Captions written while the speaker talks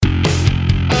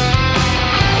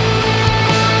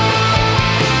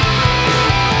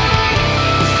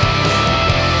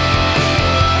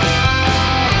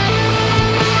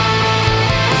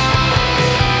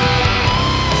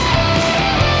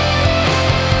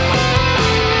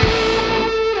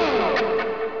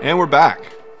And we're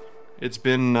back. It's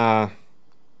been I'm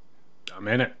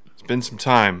in it. it's been some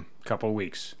time. Couple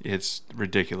weeks. It's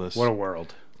ridiculous. What a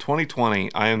world.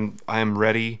 2020. I am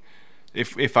ready.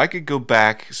 If I could go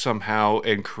back somehow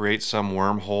and create some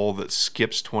wormhole that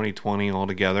skips 2020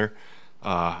 altogether,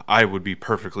 I would be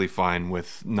perfectly fine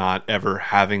with not ever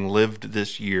having lived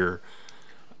this year.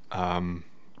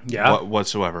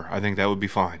 Whatsoever. I think that would be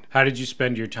fine. How did you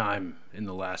spend your time in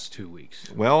the last 2 weeks?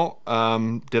 Well,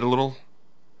 did a little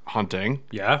hunting.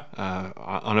 Yeah?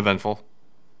 Uneventful.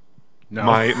 No.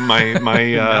 My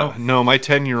No. my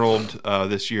 10-year-old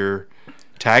this year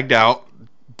tagged out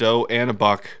doe and a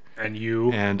buck, And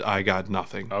you? and I got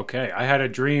nothing. Okay. I had a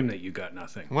dream that you got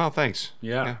nothing. Well, thanks.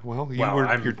 Yeah. Well,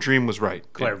 I'm your dream was right.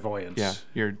 Clairvoyance. Yeah,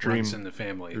 your dream. Runs in the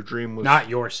family. Your dream was Not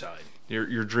your side,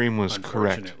 your dream was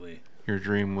correct. unfortunately. Your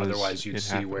dream was. Otherwise, you'd it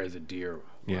see happened. where the deer were.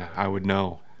 Yeah, I would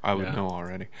know. I would Yeah. know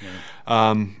already.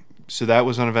 Yeah. So that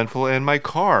was uneventful, and my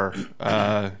car,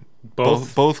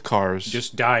 both cars,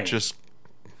 Just dying. just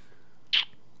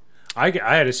I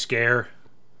had a scare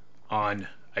on,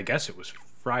 I guess it was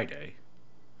Friday,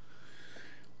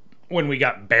 when we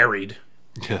got buried.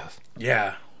 yeah.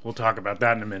 Yeah, we'll talk about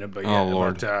that in a minute. But yeah, Oh,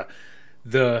 Lord. But,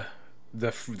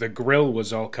 the grill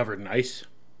was all covered in ice,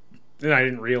 and I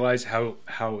didn't realize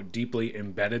how deeply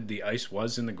embedded the ice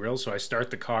was in the grill. So I start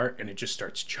the car, and it just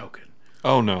starts choking.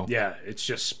 Oh no. Yeah, it's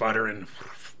just sputtering.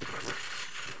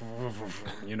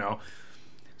 You know,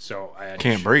 so I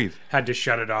Can't breathe. had to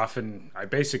shut it off, and I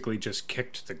basically just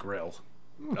kicked the grill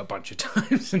a bunch of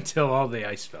times until all the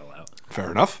ice fell out. Fair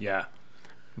enough. Yeah.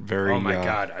 Very. Oh my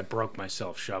God, I broke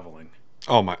myself shoveling.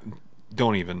 Oh my!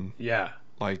 Don't even Yeah.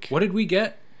 like. What did we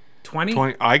get? 20?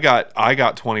 20. I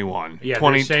got 21. Yeah,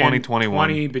 20, they're saying 20, 21.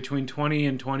 20, between 20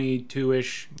 and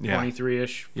 22-ish, Yeah.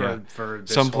 23-ish for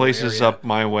this Some whole places area. up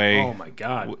my way. Oh my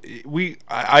God.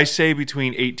 I say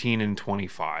between 18 and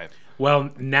 25.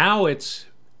 Well, now it's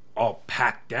all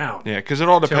packed down. Yeah, because it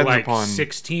all To depends like upon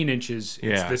 16 inches.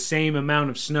 It's Yeah. the same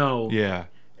amount of snow, yeah.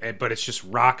 But it's just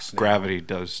rocks now. Gravity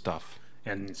does stuff.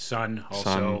 And sun also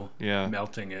Sun, yeah.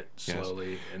 melting it Yes.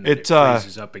 slowly. And then it It,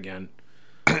 freezes up again.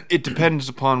 It depends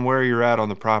upon where you're at on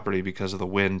the property because of the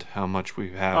wind, how much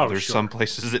we have. Oh, There's sure. some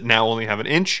places that now only have an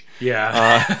inch,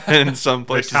 Yeah. and some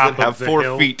places top that have of the 4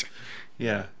 hill. feet.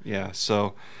 Yeah, yeah.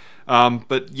 So,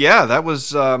 but yeah, that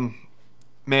was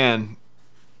man.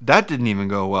 That didn't even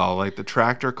go well. Like the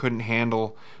tractor couldn't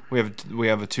handle. We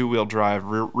have a 2-wheel drive,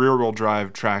 rear wheel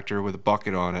drive tractor with a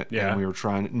bucket on it. Yeah. And we were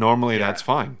trying. Normally that's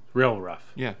fine. Real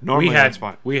rough. Yeah. Normally that's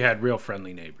fine. We had real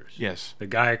friendly neighbors. Yes. The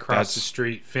guy across the That's-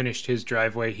 street finished his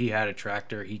driveway. He had a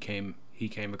tractor. He came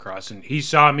across and he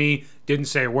saw me, didn't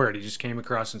say a word. He just came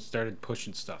across and started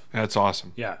pushing stuff. That's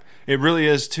awesome. Yeah. It really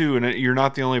is too, and you're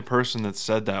not the only person that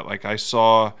said that. Like I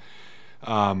saw,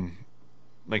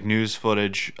 like news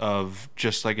footage of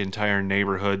just like entire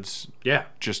neighborhoods Yeah.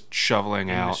 just shoveling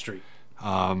In the out. street.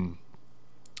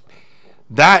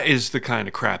 That is the kind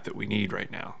of crap that we need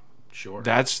right now. Sure.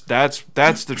 That's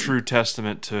the true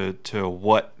testament to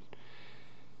what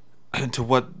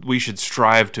we should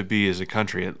strive to be as a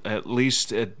country. At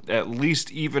least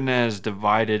even as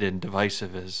divided and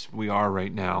divisive as we are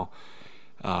right now,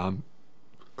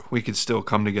 we could still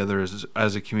come together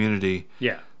as a community.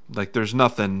 Yeah. Like there's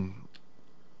nothing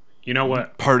You know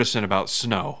what? partisan about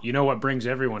snow. You know what brings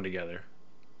everyone together?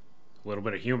 A little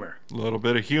bit of humor. A little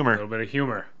bit of A humor. little bit of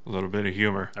humor. A little bit of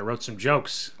humor. I wrote some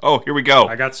jokes. Oh, here we go.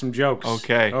 I got some jokes.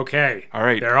 Okay. Okay. All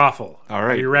right. They're awful. All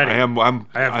right. Are you ready? I have I'm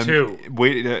two. I've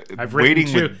waiting written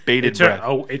two. with bated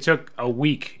breath. It took a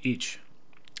week each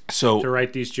So to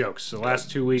write these jokes. The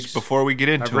last 2 weeks, before we get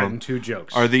I've into written them, 2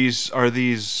 jokes. are these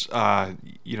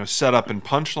set up and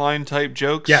punchline type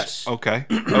jokes? Yes. Okay.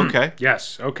 Okay.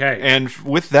 Yes. Okay. And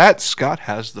with that, Scott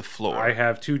has the floor. I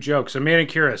have 2 jokes. A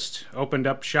manicurist opened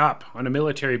up shop on a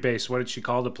military base. What did she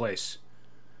call the place?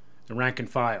 The rank and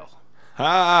file.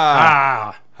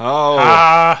 Ah. Ah. Oh.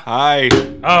 Ah. Hi.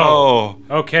 Oh.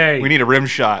 Okay. We need a rim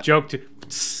shot. joke to.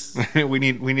 we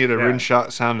need a rim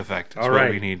shot sound effect. That's All what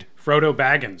right. we need. Frodo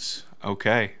Baggins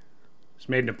Okay. has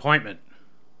made an appointment.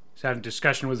 He's had a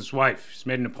discussion with his wife. He's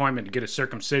made an appointment to get a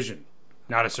circumcision.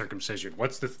 Not a circumcision.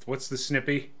 What's the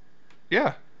snippy?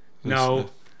 Yeah. No.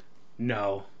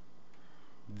 No.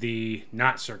 The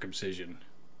not circumcision.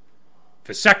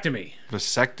 Vasectomy.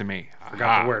 Vasectomy.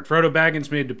 Forgot the word. Frodo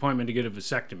Baggins made an appointment to get a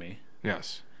vasectomy.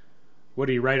 Yes. What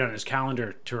do you write on his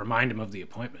calendar to remind him of the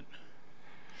appointment?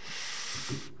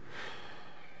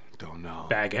 Don't know.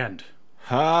 Bag end.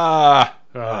 Ah.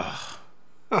 Ugh.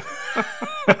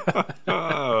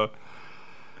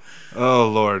 Oh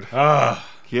Lord. Ugh.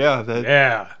 Yeah. That.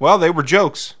 Yeah. Well, they were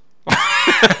jokes.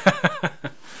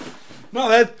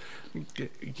 No,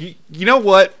 You know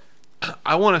what?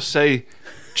 I want to say,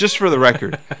 just for the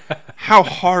record, how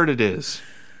hard it is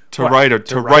to write a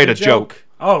joke.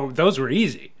 Oh, those were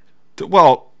easy.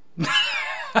 Well,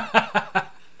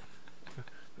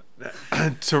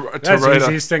 That's the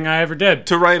easiest thing I ever did.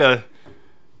 to write a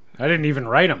I didn't even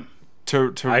write them.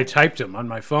 to I typed them on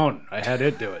my phone. I had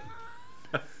it do it.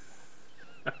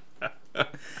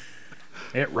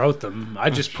 It wrote them. I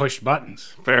just pushed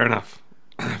buttons. fair enough.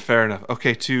 Fair enough.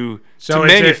 Okay, to So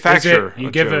manufacture you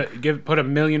a give joke. put a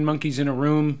million monkeys in a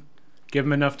room, give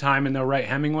them enough time, and they'll write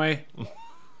Hemingway.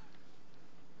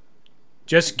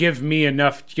 Just give me a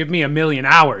million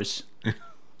hours,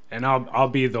 and I'll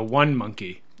be the one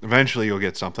monkey. Eventually, you'll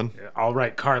get something. I'll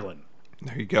write Carlin.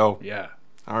 There you go. Yeah,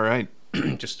 All right.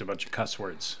 just a bunch of cuss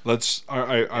words Let's. in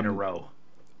a I'm row.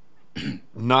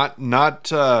 not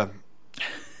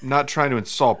trying to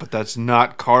insult, but that's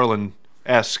not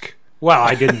Carlin-esque. Well,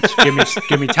 I didn't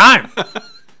give me time.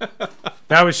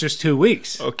 That was just 2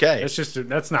 weeks. Okay.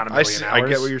 That's not a million hours. I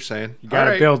get what you're saying. You got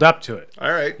to build up to it.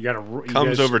 All right. You got to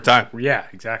Comes over time. Yeah,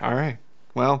 exactly. All right.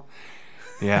 Well,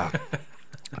 yeah.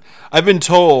 I've been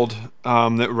told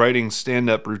that writing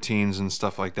stand-up routines and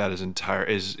stuff like that is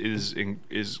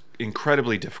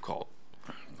incredibly difficult.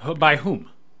 By whom?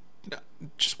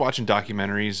 Just watching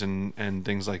documentaries and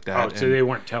things like that. Oh, so they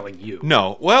weren't telling you.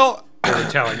 No. Well, They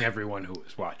were telling everyone who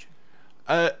was watching.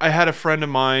 I had a friend of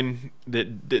mine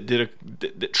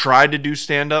that tried to do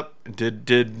stand-up,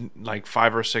 did like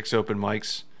 5 or 6 open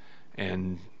mics,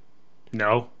 and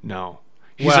No.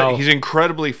 he's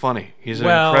incredibly funny. He's an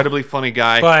incredibly funny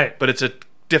guy, but it's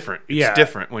different. It's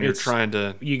different when you're trying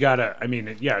to. You gotta. I mean,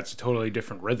 it's a totally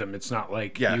different rhythm. It's not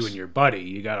like Yes. you and your buddy.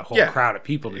 You got a whole crowd of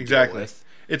people to deal with.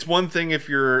 It's one thing if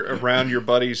you're around your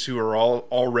buddies who are all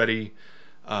already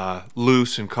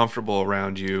loose and comfortable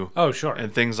around you. Oh, sure.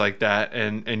 And things like that,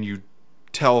 and you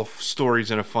tell stories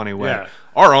in a funny way. Yeah.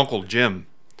 Our Uncle Jim,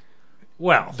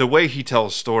 Well, the way he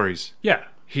tells stories, yeah.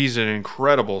 he's an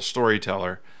incredible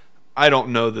storyteller. I don't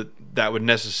know that would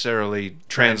necessarily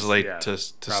translate to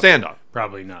stand up.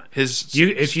 Probably not. His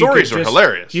If stories are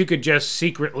hilarious. You could just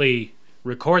secretly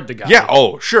record the guy. Yeah,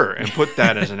 oh, sure, and put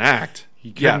that as an act.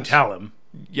 You couldn't tell him.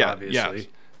 Yeah, obviously. yes.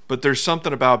 But there's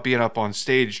something about being up on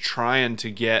stage trying to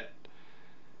get,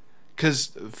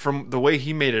 because from the way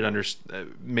he made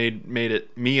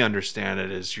it me understand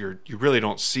it is you really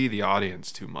don't see the audience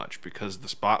too much because the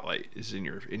spotlight is in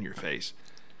your face.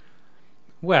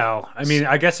 Well, I mean,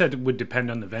 I guess it would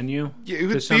depend on the venue. Yeah,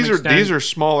 to some extent. these are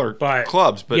smaller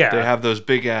clubs, but yeah. they have those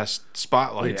big ass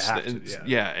spotlights. Well, you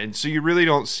have to, and so you really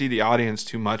don't see the audience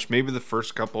too much. Maybe the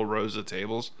first couple rows of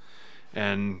tables,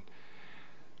 and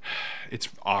it's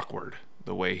awkward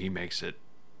the way he makes it.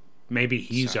 Maybe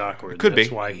he's awkward. Could That's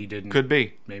be. why he didn't. Could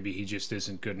be. Maybe he just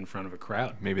isn't good in front of a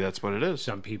crowd. Maybe that's what it is.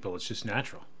 Some people, it's just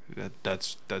natural.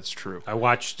 That's true. I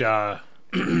watched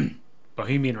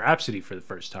Bohemian Rhapsody for the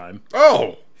first time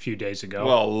Oh, a few days ago.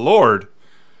 well, Lord,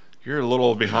 you're a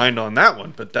little behind on that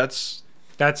one, but that's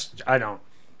I don't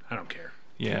care.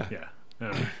 yeah.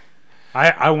 Yeah.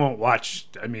 I won't watch.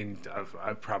 I mean,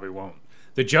 I probably won't.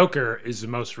 The Joker is the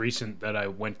most recent that I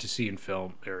went to see in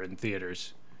film or in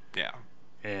theaters, Yeah.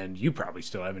 and you probably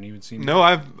still haven't even seen. No,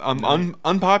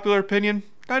 unpopular opinion.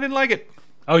 I didn't like it.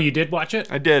 Oh, you did watch it?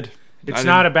 I did. It's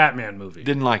not a Batman movie.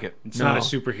 Didn't like it. It's not a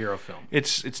superhero film.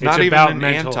 It's not even about an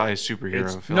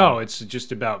anti-superhero film. No, it's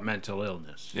just about mental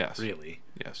illness. Yes. Really.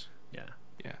 Yes. Yeah.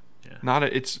 Yeah. Yeah. Not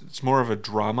a, it's more of a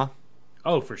drama.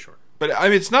 Oh, for sure. But I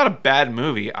mean, it's not a bad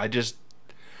movie. I just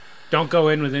Don't go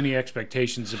in with any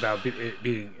expectations about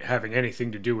it having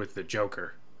anything to do with the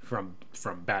Joker from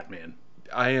Batman.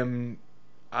 I am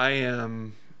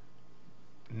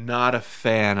not a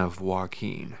fan of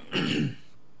Joaquin.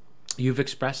 You've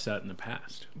expressed that in the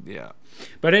past. Yeah.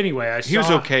 But anyway, He was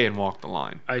okay in Walk the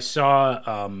Line. I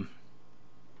saw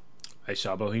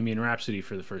Bohemian Rhapsody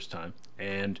for the first time,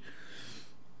 and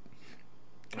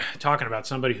talking about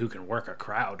somebody who can work a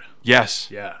crowd. Yes.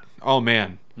 Yeah. Oh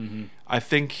man. Mm-hmm. I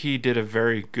think he did a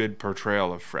very good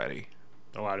portrayal of Freddy.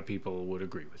 A lot of people would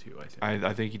agree with you, I think.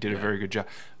 I think he did a very good job.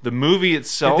 The movie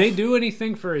itself. Did they do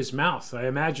anything for his mouth? I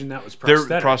imagine that was They're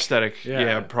prosthetic. prosthetic. Yeah.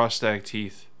 Yeah, prosthetic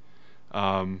teeth.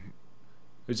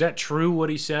 Is that true what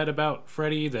he said about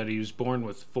Freddy, that he was born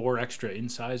with 4 extra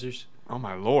incisors? Oh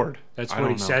my Lord. That's I what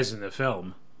don't he know. says in the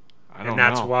film. I don't And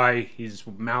that's know. why his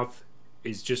mouth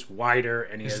is just wider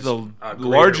and he It's has the a greater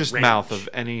largest range. mouth of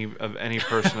any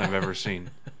person I've ever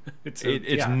seen. It's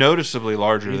It's noticeably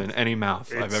larger than any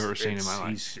mouth I've ever seen in my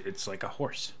life. It's like a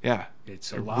horse. Yeah.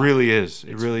 It's a It lot. really is.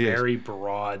 It It's really is. very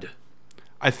broad.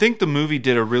 I think the movie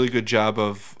did a really good job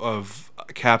of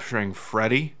capturing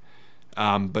Freddy,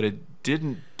 but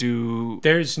didn't do.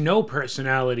 There's no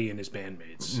personality in his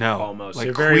bandmates. No, almost. like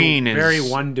They're very, Queen is very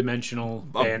one-dimensional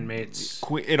bandmates.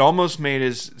 It almost made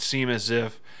it seem as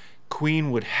if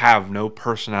Queen would have no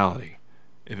personality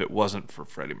if it wasn't for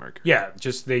Freddie Mercury. Yeah,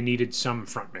 just they needed some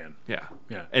frontman. Yeah.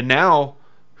 Yeah. And now,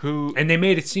 who? And they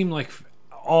made it seem like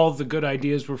all the good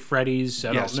ideas were Freddie's.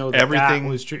 I Yes, don't know that everything- that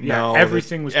was true. no, Yeah,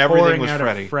 everything was everything pouring was out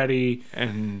Freddie. of Freddie.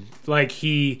 And Like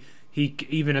he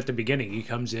even at the beginning, he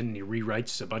comes in and he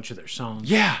rewrites a bunch of their songs.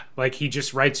 yeah, Like he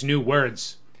just writes new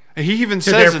words. he even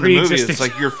their says in the movie, pre-existing it's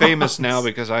like, "You're famous songs." now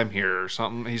because I'm here," or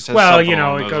something. He says, Well, something you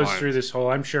know, along it those goes lines. through this whole.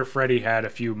 I'm sure Freddie had a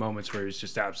few moments where he was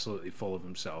just absolutely full of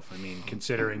himself. I mean,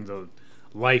 considering the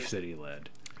life that he led.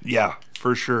 Yeah,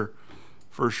 for sure,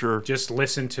 for sure. Just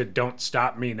listen to "Don't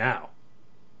Stop Me Now"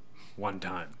 one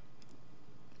time.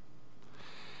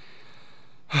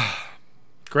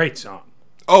 Great song.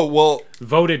 Oh well,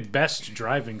 Voted best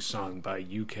driving song by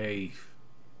UK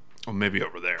maybe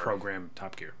over there. program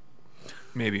Top Gear.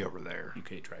 Maybe over there.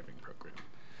 UK driving program.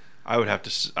 I would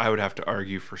have to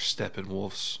argue for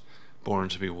Steppenwolf's "Born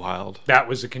to Be Wild" That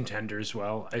was a contender as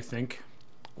well, I think.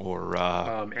 or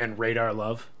And Radar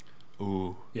Love.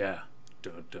 ooh. Yeah.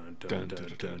 Dun, dun, dun, Dun, dun, dun,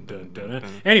 dun, dun, dun, dun, dun.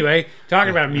 dun. Anyway,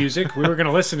 talking about music, we were going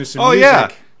to listen to some Oh music. yeah,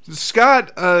 Scott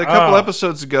a couple Oh.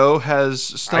 episodes ago has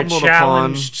stumbled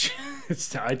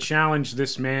I challenged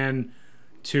this man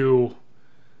to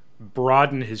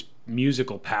broaden his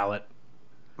musical palette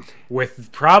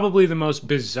with probably the most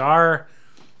bizarre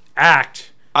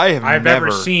act I've I've never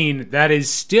ever seen that is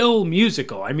still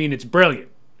musical. I mean, it's brilliant.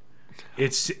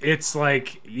 It's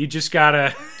like you just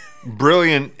gotta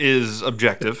Brilliant is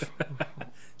objective.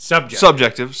 subject.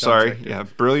 Sorry, Subjective. yeah.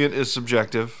 Brilliant is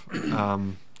subjective.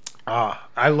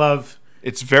 I love.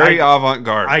 It's very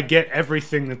avant-garde. I get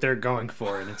everything that they're going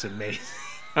for, and it's amazing.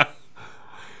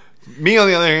 Me, on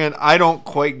the other hand, I don't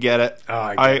quite get it. Oh,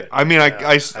 I get it. I mean, Yeah,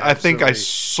 I think I absolutely.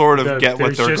 sort of get what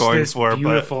There's they're just going this for.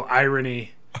 beautiful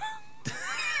irony.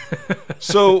 But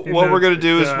so what the- we're gonna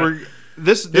do is the-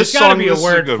 this There's got to song be a this is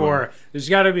word good for. one. There's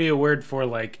got to be a word for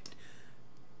like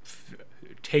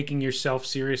taking yourself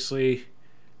seriously,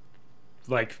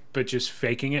 like but just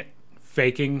faking it,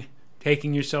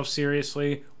 taking yourself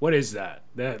seriously. What is that?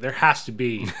 There has to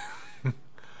be.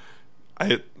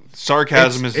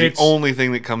 Sarcasm is the it's- only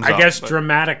thing that comes up. I guess but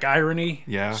dramatic irony.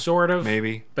 Yeah, sort of.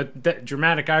 maybe. But that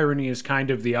dramatic irony is kind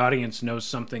of the audience knows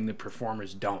something the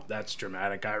performers don't. That's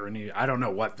dramatic irony. I don't know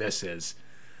what this is.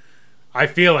 I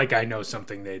feel like I know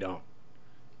something they don't.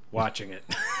 Watching it.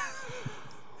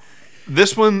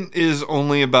 This one is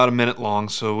only about a minute long,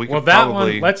 so we Well, could that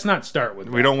probably. one. Let's not start with.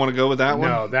 we that. don't want to go with that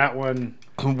No, that one.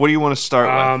 one. What do you want to start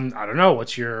with? I don't know.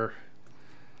 What's your?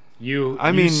 You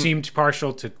mean- seemed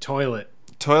partial to Toilet.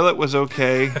 Toilet was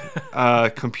okay.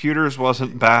 Computers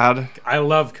wasn't bad. I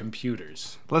love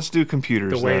Computers. Let's do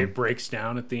Computers. The way then. it breaks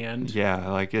down at the end. Yeah,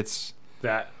 like it's.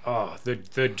 That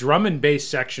the drum and bass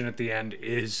section at the end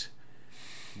is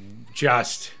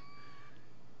just.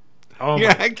 Oh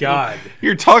Yeah, my god!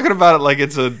 You're talking about it like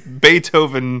it's a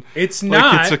Beethoven. It's like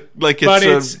not.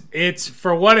 It's it's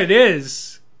for what it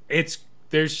is.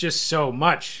 There's just so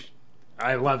much.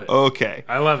 I love it. okay.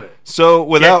 I love it. So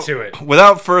without to it.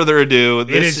 without further ado, It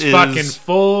this is fucking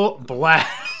full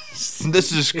blast.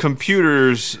 this is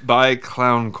Computers by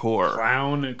Clowncore.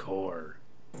 Clown Core.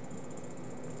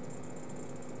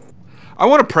 I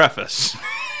want to preface.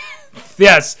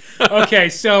 Yes. Okay,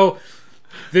 so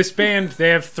this band, they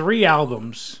have 3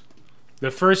 albums.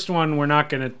 The first one we're not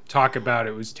going to talk about.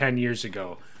 It was 10 years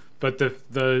ago. But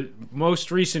the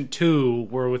most recent 2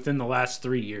 were within the last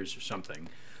 3 years or something.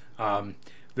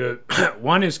 The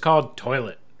one is called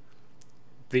Toilet.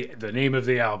 The name of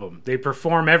the album. They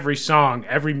perform every song,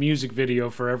 every music video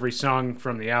for every song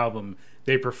from the album.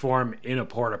 They perform in a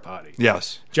porta potty.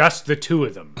 Yes. Just the 2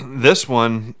 of them. This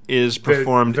one is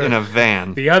performed in a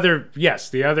van. The other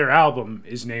album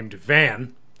is named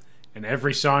Van, and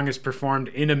every song is performed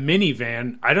in a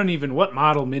minivan. I don't even what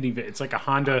model minivan. It's like a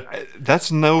Honda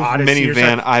That's no Odyssey or minivan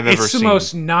something. I've ever It's the seen.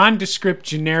 most nondescript,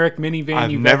 generic minivan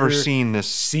I've you've never ever seen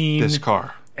this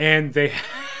car. And they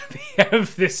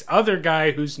have this other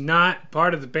guy who's not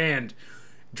part of the band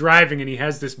driving, and he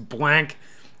has this blank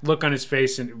look on his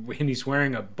face, and he's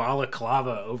wearing a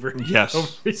balaclava over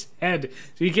his head,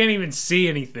 so you can't even see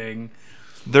anything.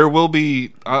 There will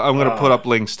be. I'm going to put up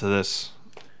links to this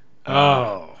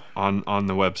Oh. on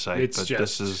the website. It's but just-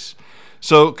 this is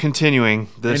so continuing.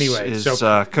 This Anyway, is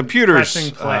so Computers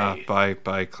pressing play.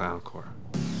 by Clowncore.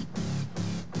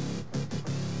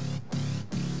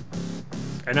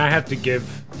 And I have to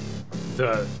give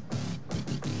the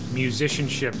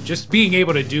musicianship, just being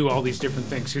able to do all these different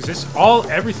things, because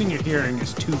everything you're hearing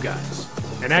is 2 guys.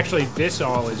 And actually, this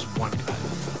all is one cut.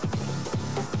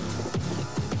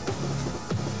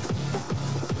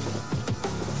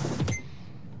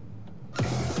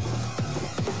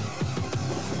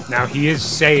 Now, he is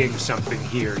saying something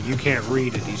here. You can't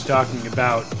read it. He's talking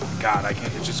about... God, I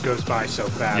can't... It just goes by so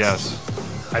fast. Yes.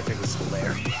 I think it's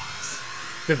hilarious.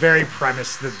 The very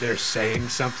premise that they're saying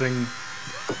something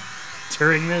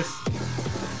during this.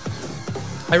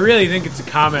 I really think it's a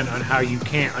comment on how you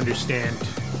can't understand,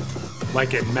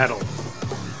 like in metal,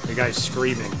 the guy's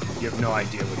screaming. You have no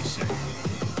idea what he's saying.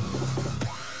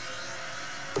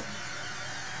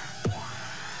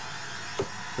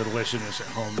 For the listeners at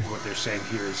home, what they're saying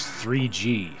here is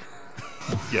 3G.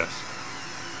 Yes.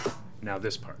 Now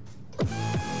this part.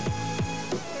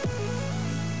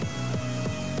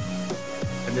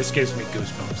 And this gives me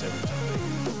goosebumps every time.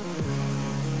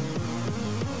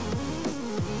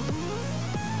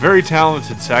 Very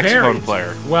talented saxophone Very.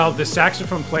 player. Well, the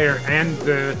saxophone player and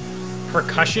the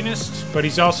percussionist, but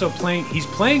he's also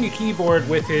playing a keyboard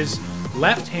with his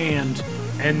left hand,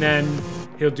 and then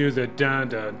he'll do the da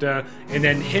da da, and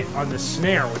then hit on the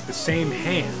snare with the same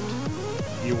hand.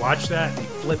 You watch that, he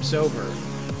flips over.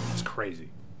 It's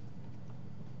crazy.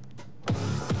 And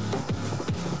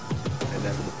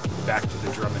then back to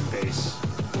the drum and bass.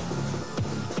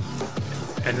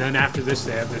 And then after this,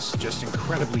 they have this just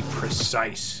incredibly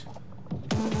precise.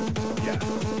 Yeah.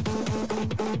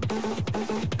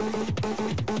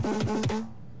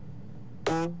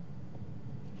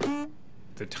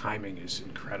 The timing is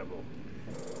incredible.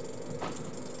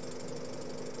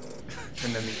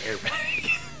 And then the airbag.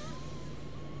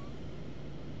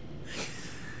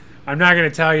 I'm not going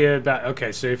to tell you about...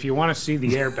 Okay, so if you want to see the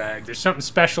airbag, there's something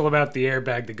special about the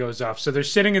airbag that goes off. So they're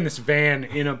sitting in this van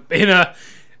in a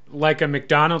like a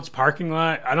McDonald's parking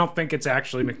lot. I don't think it's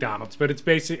actually McDonald's, but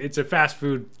it's a fast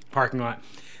food parking lot.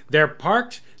 They're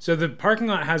parked, so the parking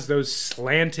lot has those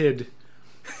slanted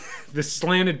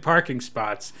parking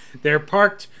spots. They're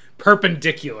parked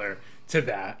perpendicular to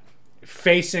that,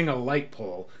 facing a light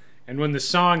pole. And when the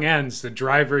song ends, the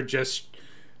driver just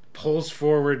pulls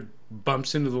forward,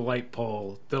 bumps into the light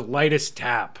pole, the lightest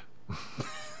tap.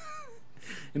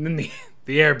 And then the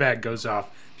airbag goes off.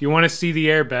 If you want to see the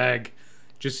airbag,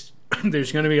 just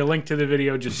there's going to be a link to the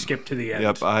video. Just skip to the end.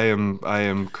 Yep, I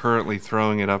am currently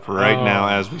throwing it up right now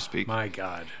as we speak. My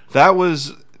God, That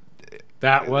was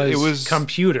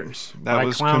Computers. That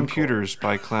was Clowncore. Computers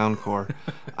by Clowncore.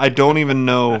 I don't even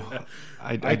know.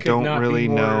 I could don't not really be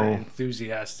more know.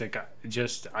 enthusiastic.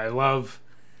 I love.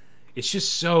 It's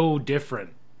just so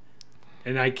different,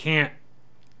 and I can't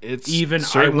It's even.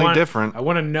 certainly different. I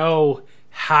want to know,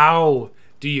 how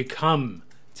do you come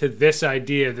to this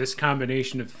idea, this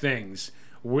combination of things?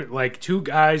 Like two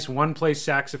guys, one plays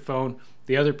saxophone,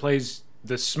 the other plays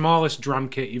the smallest drum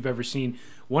kit you've ever seen.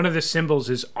 One of the cymbals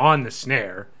is on the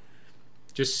snare,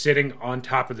 just sitting on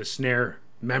top of the snare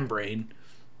membrane.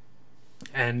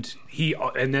 And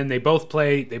then they both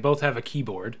have a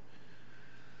keyboard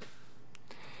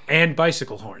and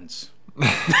bicycle horns.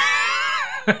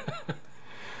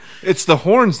 It's the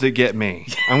horns that get me.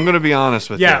 I'm going to be honest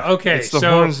with you. Yeah, okay. It's the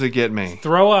horns that get me.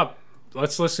 Throw up.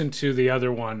 Let's listen to the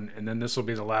other one, and then this will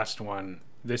be the last one.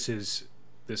 This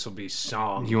will be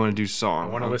Song. You want to do Song.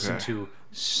 I want to listen to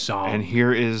Song. And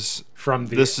here is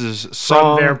this is from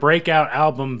Song. their breakout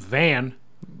album Van.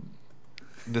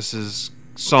 This is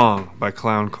Song by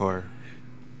Clowncore.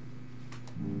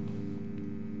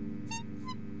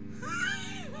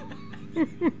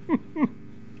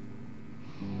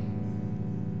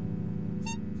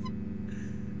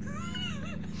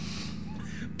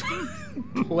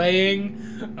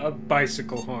 Playing a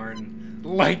bicycle horn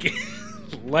like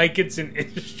it's an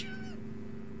instrument.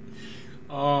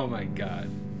 Oh my God.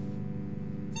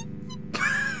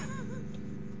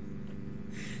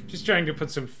 Just trying to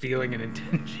put some feeling and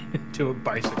intention into a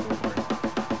bicycle horn.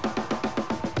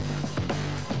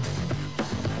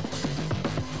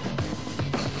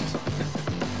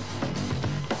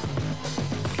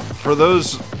 For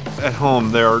those at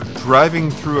home, they're driving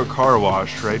through a car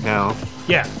wash right now.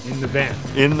 Yeah, in the van.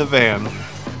 In the van.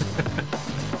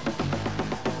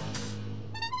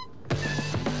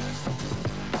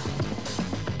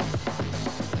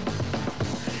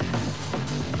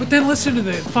 But then listen to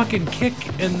the fucking kick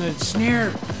and the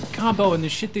snare combo and the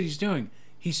shit that he's doing.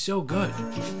 He's so good.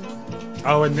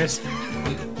 Oh, and this...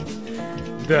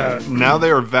 Now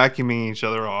they are vacuuming each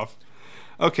other off.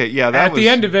 Okay, yeah, that At the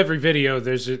end of every video,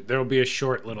 there'll be a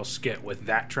short little skit with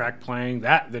that track playing.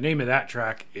 The name of that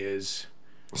track is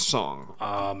Song.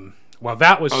 Well,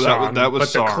 that was Song. that was but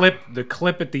Song. the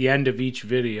clip at the end of each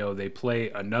video, they play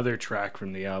another track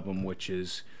from the album, which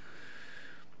is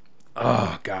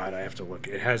Oh God, I have to look.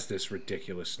 It has this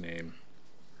ridiculous name.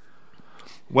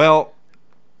 Well,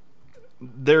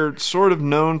 they're sort of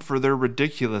known for their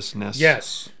ridiculousness.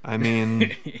 Yes, I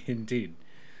mean, indeed.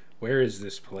 Where is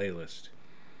this playlist?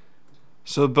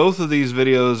 so both of these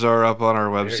videos are up on our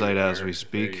website There you as are. we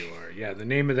speak. There you are. Yeah, the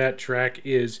name of that track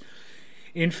is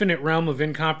 "Infinite Realm of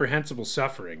Incomprehensible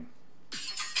Suffering."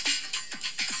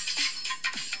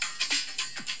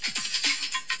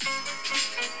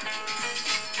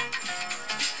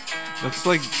 That's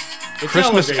like It's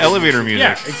Christmas elevator music.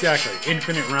 Yeah, exactly.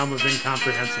 "Infinite Realm of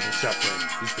Incomprehensible Suffering"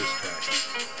 is this track.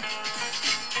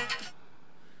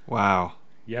 Wow.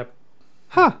 Yep.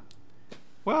 Huh.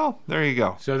 Well, there you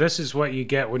go. So this is what you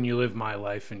get when you live my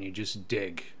life and you just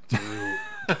dig through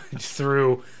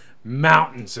through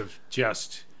mountains of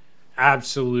just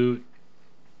absolute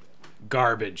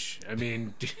garbage. I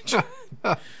mean,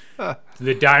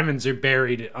 the diamonds are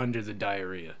buried under the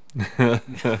diarrhea.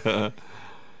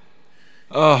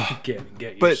 Oh, Get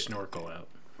your But- snorkel out.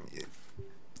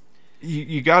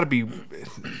 you got to be.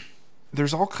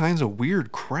 There's all kinds of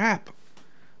weird crap.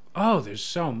 Oh, there's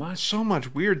so much. So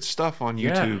much weird stuff on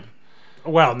Yeah. YouTube.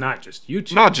 Well, not just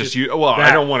YouTube. Not just you. Well, I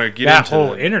that- don't want to get that into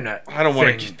whole the- internet. I don't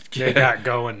wanna thing get- they got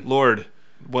going. Lord,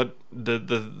 what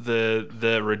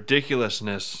the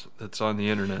ridiculousness that's on the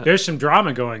internet. There's some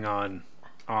drama going on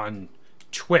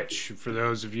Twitch. For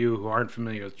those of you who aren't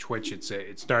familiar with Twitch,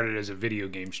 it started as a video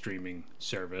game streaming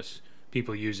service.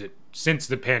 People use it since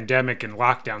the pandemic and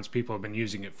lockdowns. People have been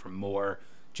using it for more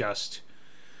just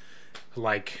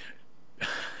like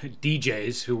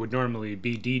DJs who would normally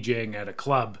be DJing at a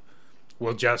club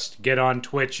will just get on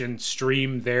Twitch and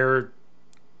stream their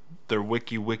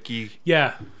Wiki.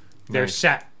 their Nice.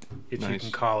 set, if you Nice.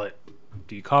 can call it.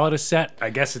 Do you call it a set? I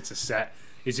guess it's a set.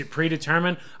 Is it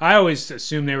predetermined? I always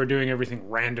assumed they were doing everything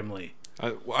randomly.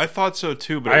 I thought so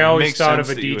too, but I it always makes thought of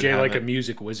sense a that you would DJ have like a it.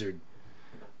 music wizard.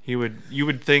 You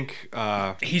would think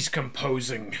He's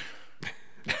composing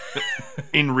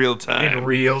in real time. in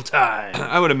real time.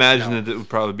 I would imagine that it would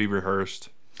probably be rehearsed.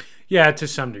 Yeah, to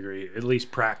some degree, at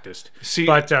least practiced. See,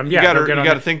 But, you yeah, gotta they'll get on you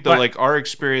gotta it. think though, But- like our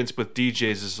experience with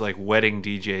DJs is like wedding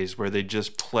DJs where they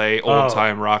just play old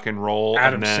time rock and roll.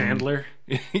 Adam and then, Sandler.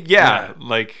 yeah,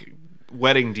 like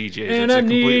wedding DJs. And It's I a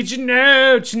complete- need you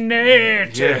now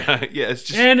tonight. Yeah, yeah, it's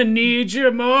just And I need you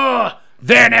more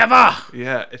than ever.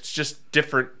 yeah, it's just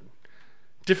different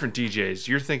DJs.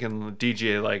 You're thinking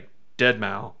DJ like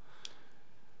Deadmau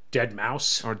Dead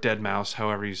Mouse. or Dead Mouse,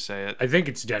 however you say it. I think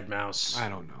it's Dead Mouse. I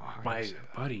don't know. How you My say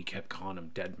that. buddy kept calling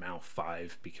him Dead Mouse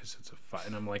 5 because it's a 5.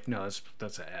 And I'm like, no,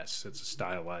 that's a S. It's a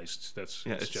stylized. It's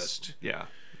just, yeah.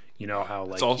 you know how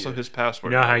like It's also you, his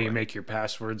password. you know by how the you way. make your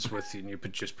passwords with and you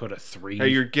just put a 3 Hey,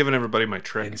 you're giving everybody my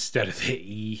trick. instead of the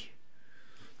E.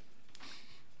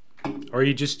 Or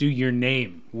you just do your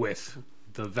name with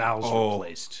the vowels Oh.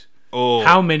 replaced. Oh,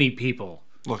 How many people?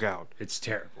 look out! It's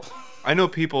terrible. I know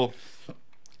people.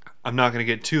 I'm not going to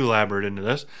get too elaborate into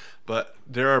this, but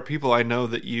there are people I know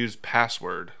that use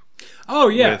password Oh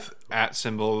yeah. with at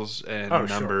symbols and Oh,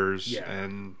 sure. numbers Yeah.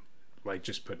 and Like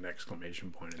just put an exclamation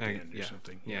point at the end or yeah,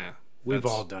 something. yeah. We've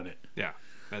That's- all done it. yeah.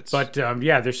 That's But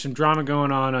yeah, there's some drama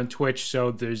going on Twitch. So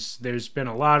there's been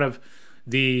a lot of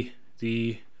the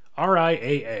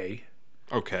RIAA,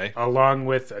 okay. along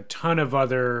with a ton of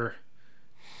other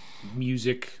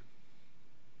music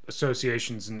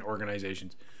associations and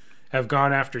organizations, have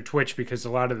gone after Twitch because a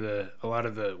lot of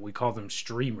the we call them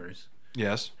streamers.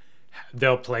 Yes.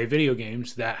 They'll play video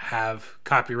games that have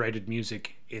copyrighted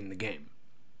music in the game,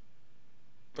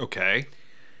 Okay.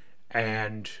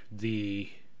 and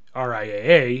the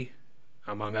RIAA,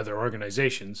 among other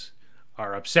organizations,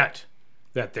 are upset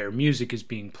that their music is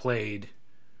being played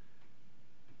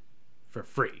for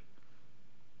free.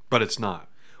 But it's not.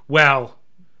 Well,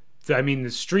 I mean,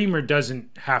 the streamer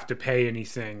doesn't have to pay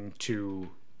anything to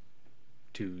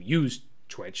use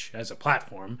Twitch as a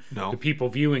platform. No. The people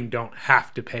viewing don't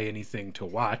have to pay anything to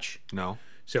watch. No.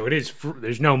 So it is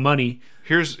there's no money.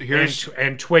 Here's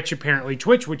And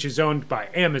Twitch, which is owned by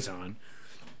Amazon,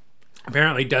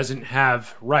 apparently doesn't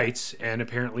have rights, and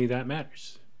apparently that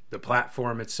matters. The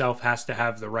platform itself has to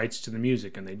have the rights to the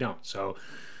music, and they don't. So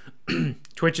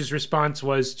Twitch's response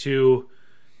was to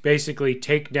basically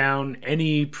take down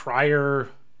any prior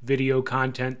video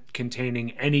content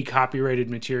containing any copyrighted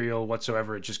material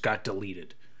whatsoever. It just got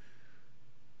deleted.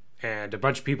 And a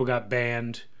bunch of people got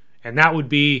banned, and that would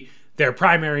be their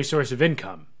primary source of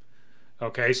income.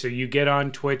 Okay, so you get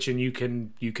on Twitch and you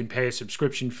can pay a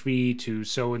subscription fee to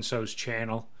so and so's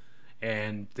channel,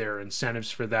 and there are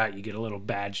incentives for that. You get a little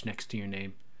badge next to your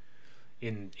name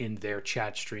in their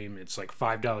chat stream. It's like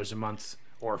 $5 a month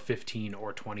or 15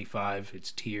 or 25.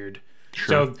 It's tiered. Sure.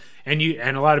 So and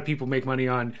a lot of people make money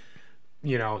on,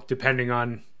 depending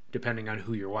on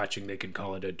who you're watching, they could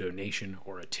call it a donation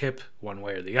or a tip, one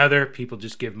way or the other. People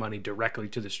just give money directly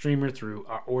to the streamer through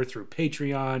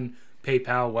Patreon,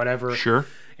 PayPal, whatever. Sure.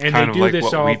 And kind they of do like this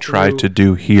what all we try through- to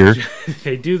do here.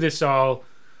 They do this all,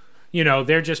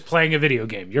 they're just playing a video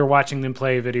game. You're watching them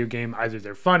play a video game. Either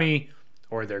they're funny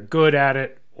or they're good at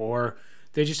it or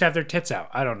they just have their tits out.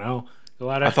 I don't know.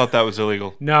 I thought that was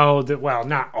illegal. No, well,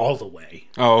 not all the way.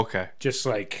 Oh, okay. Just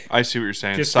like I see what you're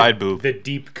saying. just Side boob. the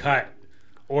deep cut,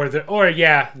 or the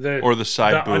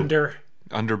side boob.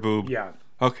 Under boob. Yeah,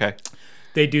 Okay.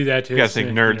 they do that too. You gotta think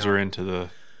nerds are into the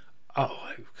Oh,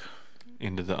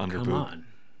 under come boob. on.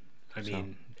 I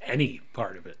mean, any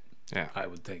part of it. Yeah. I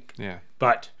would think. Yeah.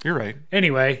 But You're right.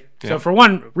 anyway, Yeah. so for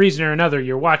one reason or another,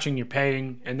 you're watching, you're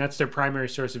paying, and that's their primary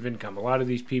source of income. A lot of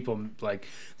these people, like,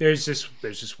 there's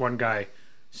this one guy,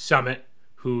 Summit,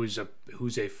 he was a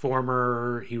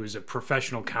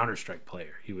professional Counter-Strike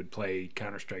player. He would play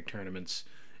Counter-Strike tournaments,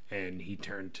 and he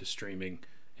turned to streaming,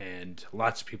 and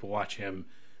lots of people watch him.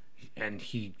 And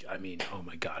oh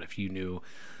my God, if you knew,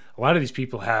 a lot of these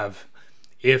people have,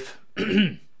 if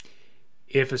a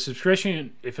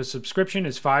subscription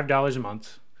is $5 a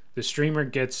month, the streamer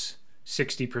gets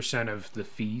 60% of the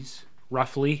fees,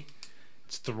 roughly,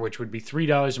 which would be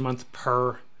 $3 a month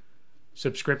per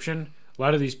subscription. A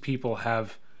lot of these people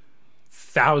have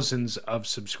thousands of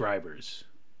subscribers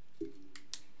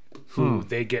who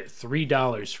they get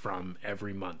 $3 from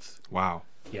every month. Wow.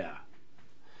 Yeah.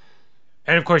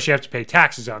 And of course, you have to pay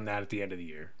taxes on that at the end of the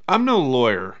year. I'm no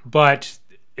lawyer, But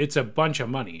it's a bunch of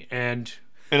money. And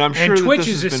I'm sure that Twitch this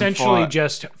is has been essentially fought.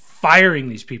 just firing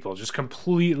these people, just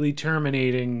completely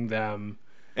terminating them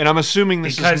And I'm assuming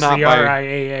this because is not the by.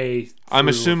 RIAA. I'm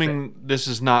assuming this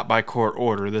is not by court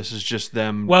order. This is just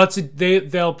them. Well,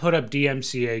 they'll put up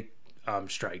DMCA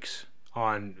strikes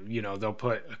on. They'll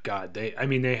put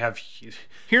they have.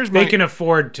 They can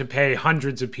afford to pay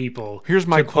hundreds of people. Here's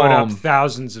my to put up qualm.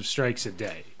 thousands of strikes a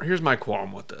day. Here's my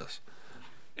qualm with this.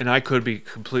 And I could be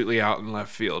completely out in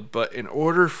left field, but in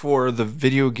order for the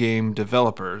video game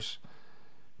developers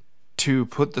to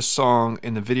put the song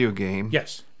in the video game,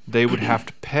 Yes. they would have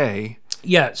to pay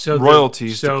Yeah. So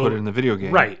royalties to put it in the video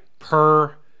game. Right.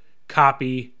 Per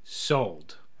copy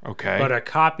sold. Okay. But a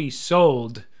copy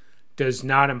sold does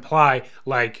not imply,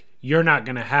 like, you're not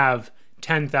going to have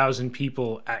 10,000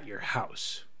 people at your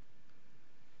house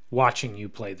watching you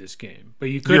play this game. But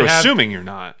you could You're have, assuming you're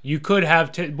not. you could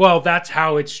have well, that's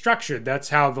how it's structured. That's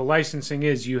how the licensing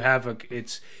is. You have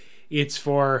it's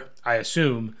for, I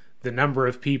assume, the number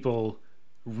of people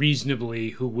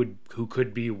reasonably who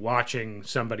could be watching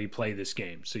somebody play this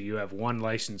game. So you have one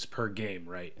license per game,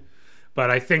 right? But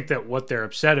I think that what they're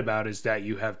upset about is that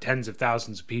you have tens of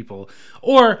thousands of people,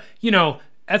 or,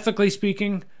 ethically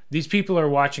speaking, these people are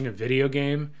watching a video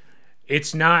game.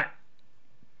 It's not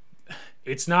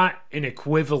an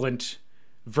equivalent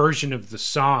version of the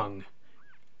song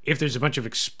if there's a bunch of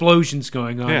explosions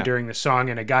going on during the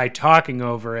song and a guy talking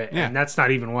over it, and that's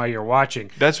not even why you're watching.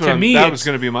 That's what that was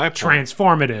going to be my point.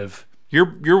 Transformative.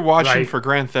 You're watching Right. for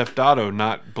Grand Theft Auto,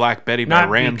 not Black Betty by Not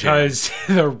Ram Jam. because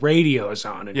the radio's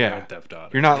on in Yeah. Grand Theft Auto.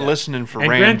 You're not listening for And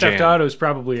Ram Grand Jam. Theft Auto is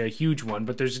probably a huge one,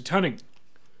 but there's a ton of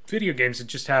video games that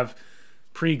just have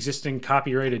pre-existing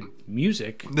copyrighted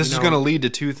music. This is going to lead to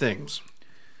two things.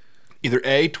 Either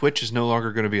A, Twitch is no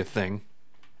longer going to be a thing,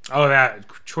 that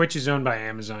Twitch is owned by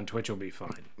Amazon. Twitch will be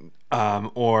fine.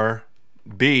 or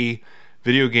B,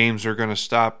 video games are going to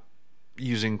stop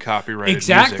using copyrighted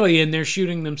Exactly, music. and they're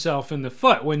shooting themselves in the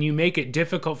foot. When you make it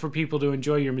difficult for people to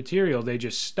enjoy your material, they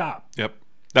just stop. Yep.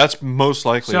 That's most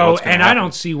likely So, what's going to and I happen.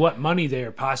 don't see what money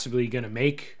they're possibly going to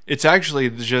make. It's actually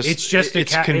just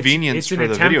it's convenience for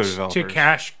the video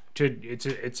developers.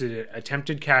 It's an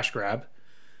attempted cash grab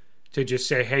to just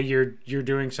say, hey, you're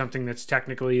doing something that's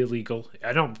technically illegal.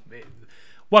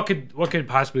 What could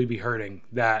possibly be hurting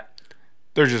that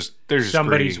They're just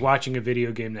somebody's greedy. watching a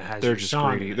video game that has They're your just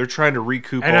song greedy. in it? They're trying to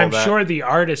recoup And all I'm that. sure the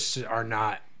artists are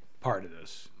not part of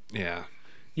this. Yeah.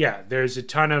 Yeah, there's a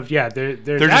ton of there's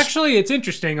just- actually, it's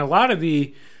interesting. A lot of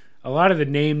the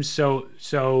names. So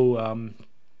a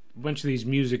bunch of these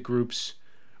music groups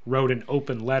wrote an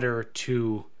open letter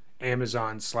to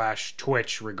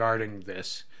Amazon/Twitch regarding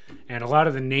this, and a lot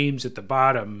of the names at the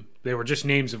bottom, they were just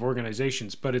names of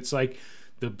organizations, but it's like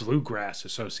the Bluegrass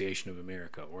Association of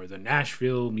America or the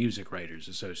Nashville Music Writers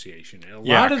Association. And a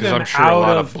Yeah, lot of 'cause them I'm sure a out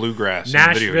lot of of bluegrass in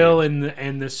video Nashville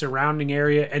and the surrounding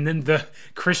area, and then the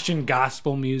Christian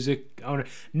gospel music owner.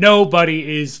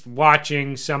 Nobody is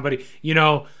watching somebody. You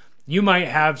you might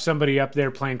have somebody up there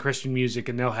playing Christian music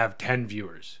and they'll have 10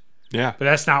 viewers. Yeah, But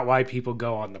that's not why people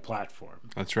go on the platform.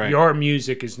 that's right. Your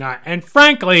music is not. And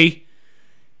frankly,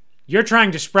 you're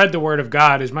trying to spread the word of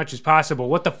God as much as possible.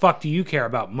 What the fuck do you care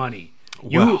about money?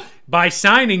 Well- By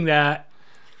signing that,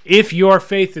 if your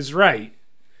faith is right,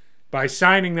 by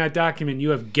signing that document, you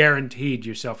have guaranteed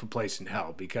yourself a place in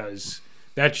hell, because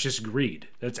that's just greed.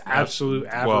 That's absolute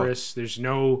avarice.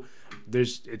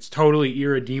 It's totally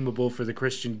irredeemable for the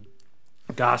Christian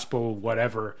gospel,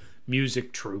 whatever,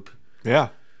 music troupe Yeah.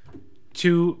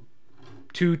 to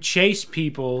chase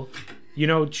people. You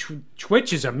know,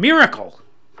 Twitch is a miracle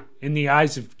in the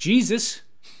eyes of Jesus.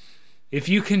 If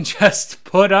you can just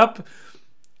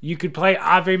you could play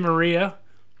Ave Maria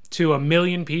to 1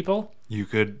 million people. You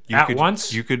could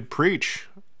once? You could preach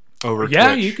over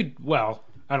Yeah, Twitch. you could. Well,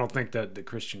 I don't think that the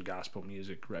Christian Gospel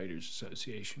Music Writers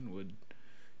Association would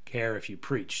care if you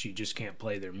preach. You just can't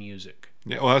play their music.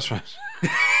 Yeah, well, that's right.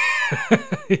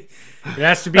 It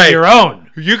has to be Hey, your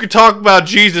own. You can talk about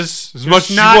Jesus as much as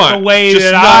you Not want. the way Just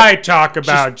that not- I talk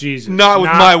about Jesus. not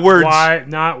with my words.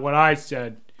 Not what I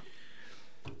said.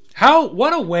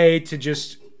 What a way to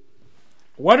just...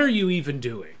 What are you even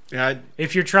doing? Yeah,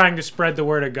 If you're trying to spread the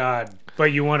word of God,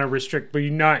 but you want to restrict... But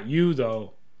you're not you,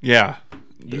 though. yeah.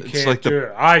 You It's can't like do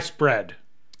it. I spread.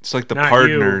 It's like the Not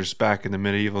partners back in the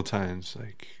medieval times.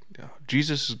 Like,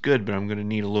 Jesus is good, but I'm going to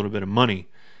need a little bit of money.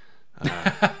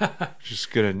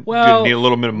 Just gonna need a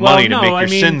little bit of money to make your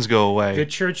sins go away. The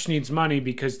church needs money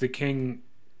because the king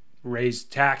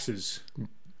raised taxes.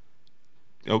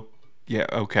 Oh, yeah,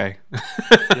 okay.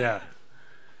 Yeah.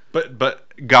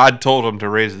 But God told him to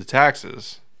raise the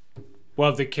taxes.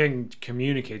 Well, the king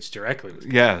communicates directly with.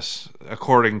 Yes,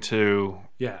 according to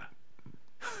Yeah.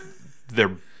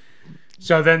 their.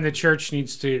 So then the church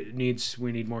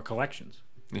we need more collections.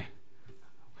 Yeah.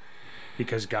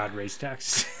 Because God raised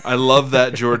taxes. I love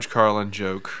that George Carlin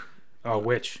joke. Oh,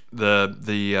 which?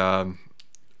 The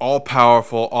all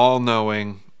powerful, all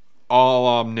knowing, all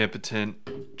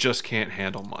omnipotent, just can't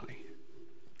handle money.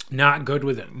 Not good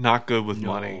with it. Not good with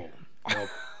money. No.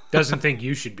 Doesn't think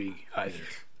you should be either,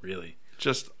 really.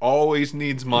 Just always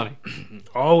needs money.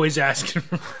 Always asking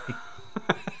for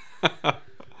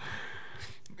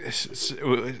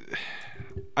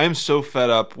I am so fed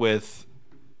up with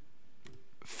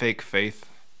fake faith.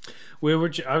 I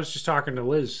was just talking to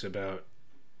Liz about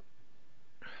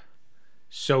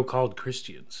so-called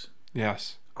Christians.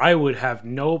 Yes. I would have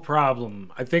no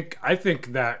problem. I think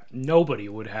that nobody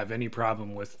would have any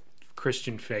problem with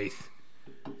Christian faith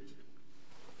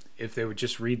if they would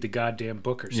just read the goddamn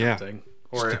book or something.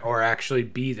 Yeah. Or actually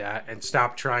be that and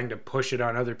stop trying to push it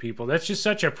on other people. That's just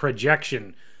such a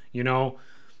projection, you know.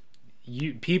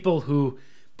 People who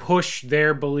push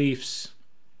their beliefs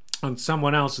on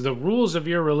someone else. The rules of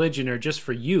your religion are just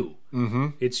for you. Mm-hmm.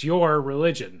 It's your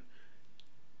religion.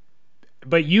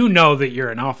 But you know that you're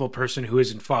an awful person who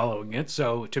isn't following it.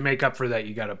 So to make up for that,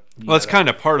 you gotta. That's kind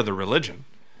of part of the religion.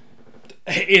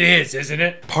 It is, isn't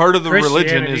it? Part of the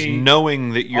religion is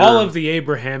knowing that you're all of the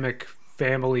Abrahamic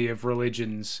family of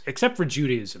religions, except for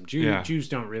Judaism. Jews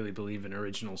don't really believe in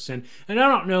original sin, and I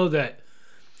don't know that.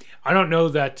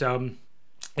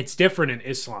 It's different in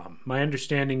Islam. My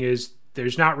understanding is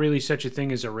there's not really such a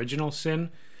thing as original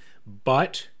sin,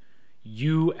 but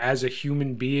you as a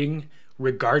human being,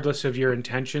 regardless of your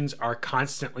intentions, are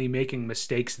constantly making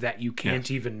mistakes that you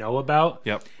can't even know about.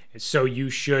 Yep. So you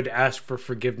should ask for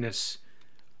forgiveness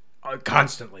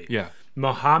constantly. Yeah.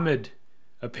 Muhammad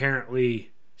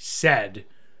apparently said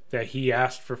that he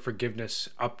asked for forgiveness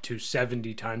up to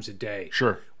 70 times a day.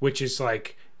 Sure. Which is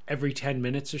like every 10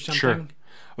 minutes or something. Sure.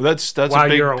 Well, that's a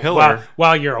big pillar.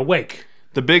 While you're awake.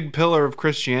 The big pillar of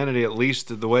Christianity, at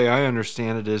least the way I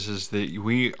understand it, is that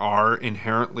we are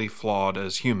inherently flawed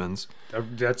as humans.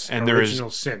 That's and original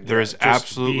sin. There is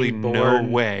absolutely no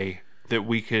way that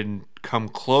we can come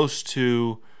close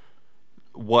to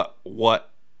what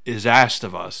is asked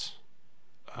of us,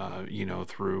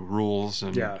 through rules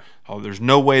and there's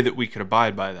no way that we could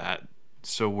abide by that.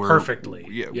 So we're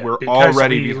perfectly. We're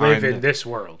already behind. We live in this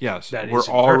world. Yes, we're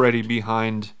already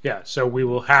behind. Yeah, so we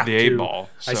will have the 8 ball.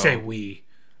 I say we.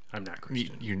 I'm not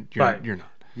Christian. You're not.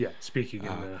 Yeah, speaking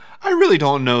in the. I really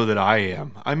don't know that I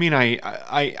am. I mean, I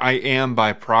am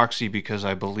by proxy because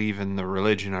I believe in the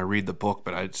religion. I read the book,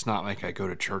 but it's not like I go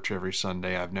to church every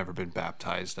Sunday. I've never been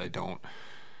baptized. I don't.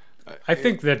 I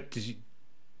think that.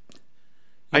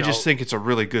 I just think it's a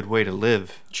really good way to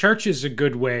live. Church is a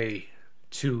good way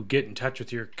to get in touch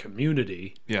with your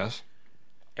community. Yes.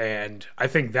 And I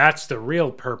think that's the real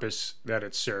purpose that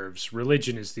it serves.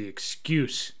 Religion is the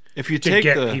excuse to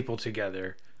get people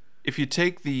together. If you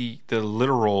take the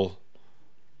literal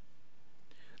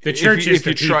The church is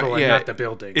the people and not the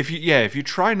building. If you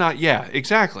try not,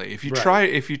 exactly. If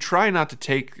you try not to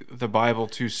take the Bible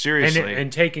too seriously,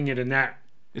 and taking it in that,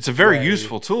 it's a very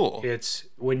useful tool. It's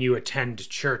when you attend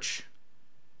church.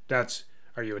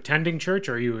 Are you attending church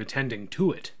or are you attending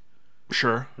to it?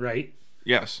 Sure. Right.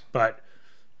 Yes. But,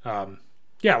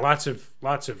 lots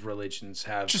of religions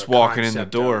have just walking in the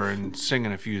door and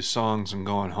singing a few songs and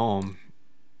going home.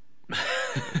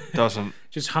 Doesn't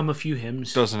just hum a few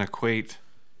hymns. Doesn't equate.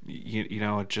 You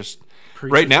know, it just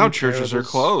right now churches are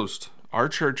closed. Our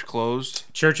church closed.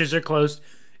 Churches are closed.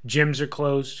 Gyms are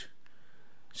closed.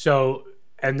 So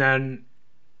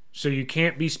you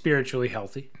can't be spiritually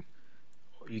healthy.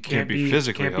 You can't be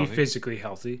physically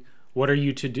healthy. What are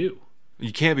you to do?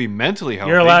 You can't be mentally healthy.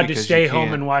 You're allowed to stay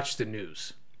home and watch the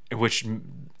news. Which,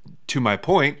 to my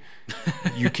point,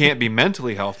 you can't be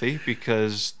mentally healthy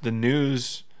because the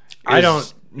news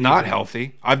is not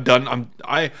healthy.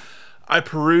 I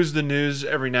peruse the news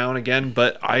every now and again,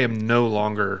 but I am no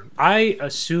longer... I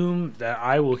assume that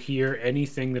I will hear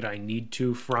anything that I need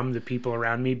to from the people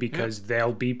around me because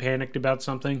they'll be panicked about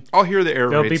something. I'll hear the air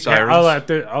raid sirens.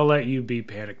 I'll let you be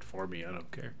panicked for me. I don't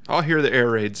care. I'll hear the air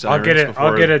raid sirens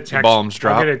before the bombs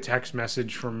drop. I'll get a text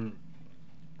message from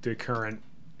the current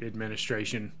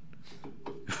administration.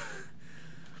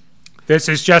 This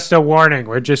is just a warning.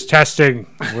 We're just testing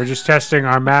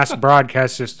our mass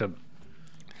broadcast system.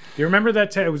 Do you remember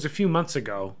that? It was a few months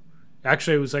ago.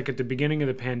 Actually, it was like at the beginning of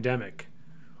the pandemic.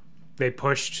 They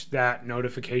pushed that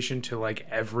notification to like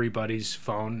everybody's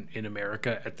phone in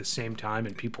America at the same time,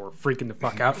 and people were freaking the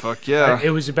fuck out. Fuck yeah.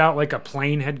 It was about like a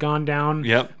plane had gone down.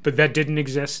 Yep. But that didn't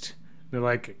exist. They're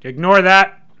like, ignore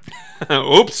that.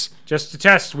 Oops. Just a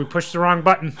test. We pushed the wrong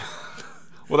button.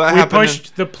 Well, we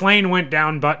pushed the plane went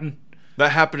down button.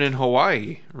 That happened in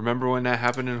Hawaii. Remember when that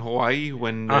happened in Hawaii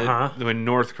when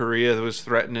North Korea was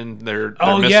threatening their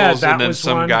missiles, and then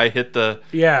some guy hit the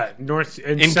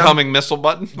incoming missile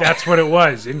button? That's what it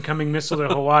was. Incoming missile to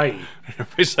Hawaii.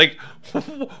 Everybody's like,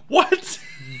 what?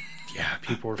 Yeah,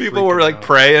 people were like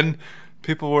praying.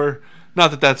 People were,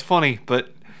 not that that's funny,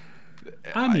 but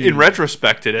in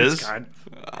retrospect it is. It's kind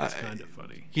of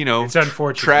funny. You know, it's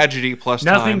unfortunate. Tragedy plus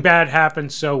nothing time. bad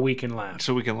happened, so we can laugh.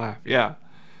 Yeah.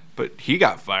 But he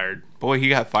got fired. Boy, he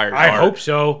got fired I hard. hope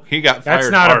so. He got fired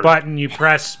That's not hard. a button you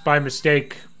press by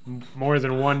mistake more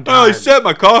than one time. Oh, he set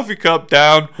my coffee cup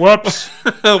down. Whoops.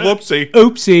 Whoopsie.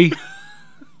 Oopsie.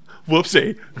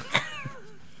 Whoopsie.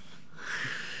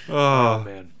 Oh,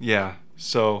 man. Yeah.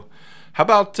 So, how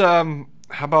about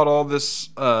all this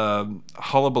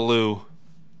hullabaloo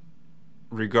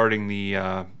regarding the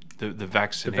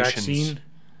vaccinations? The vaccine?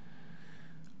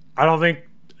 I don't know.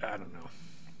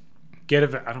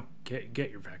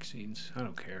 Get your vaccines. I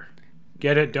don't care.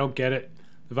 Get it, don't get it.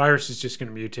 The virus is just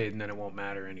going to mutate, and then it won't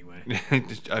matter anyway.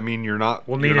 I mean, you're not.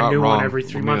 We'll need a new one every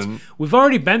 3 months. We've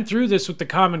already been through this with the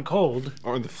common cold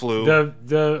or the flu.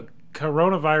 The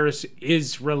coronavirus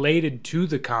is related to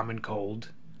the common cold.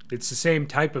 It's the same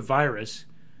type of virus.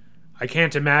 I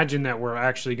can't imagine that we're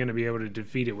actually going to be able to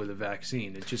defeat it with a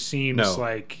vaccine. It just seems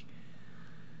like.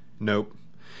 Nope.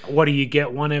 What do you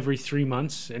get, one every 3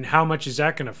 months? And how much is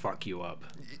that going to fuck you up?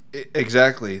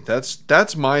 Exactly.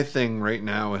 That's my thing right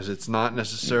now. Is it's not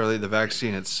necessarily the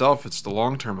vaccine itself; it's the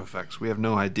long-term effects. We have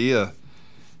no idea.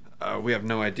 We have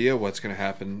no idea what's going to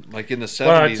happen. Like in the 70s.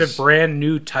 Well, it's a brand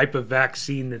new type of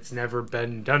vaccine that's never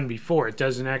been done before. It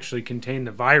doesn't actually contain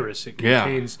the virus. It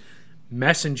contains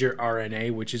messenger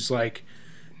RNA, which is like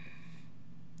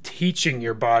teaching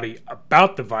your body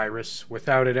about the virus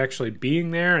without it actually being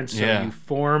there, and so you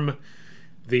form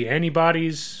the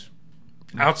antibodies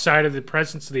outside of the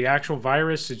presence of the actual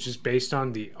virus. It's just based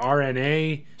on the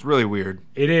RNA. It's really weird.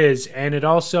 It is, and it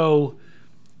also,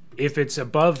 if it's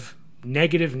above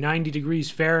negative 90 degrees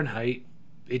Fahrenheit,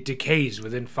 it decays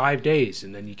within 5 days,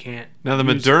 and then you can't. Now the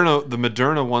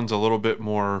Moderna one's a little bit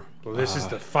more. Well, this is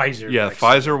the Pfizer. Yeah, the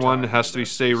Pfizer one has to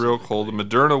stay real cold. The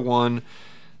Moderna one.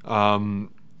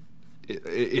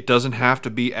 It doesn't have to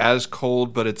be as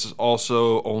cold, but it's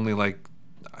also only like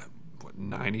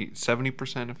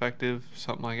 70% effective,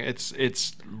 something like that.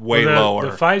 It's way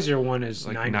lower. The Pfizer one is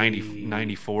like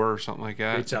 94 or something like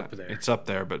that. It's up there. It's up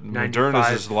there, but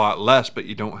Moderna's is a lot less, but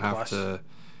you don't have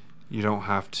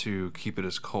to keep it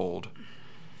as cold.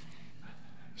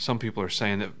 Some people are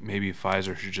saying that maybe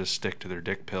Pfizer should just stick to their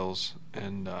dick pills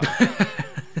and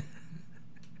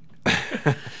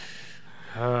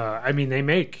I mean,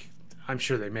 I'm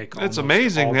sure they make. It's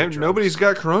amazing. Nobody's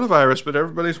got coronavirus, but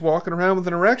everybody's walking around with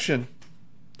an erection.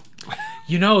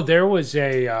 You know, there was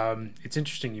it's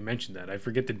interesting you mentioned that. I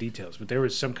forget the details, but there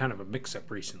was some kind of a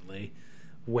mix-up recently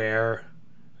where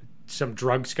some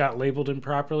drugs got labeled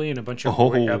improperly, and a bunch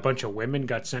of women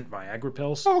got sent Viagra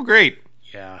pills. Oh, great.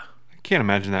 Yeah. I can't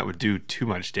imagine that would do too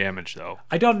much damage, though.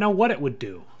 I don't know what it would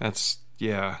do.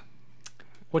 Yeah.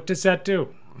 What does that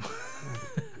do?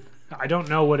 I don't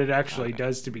know what it actually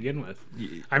does to begin with.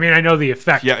 I mean, I know the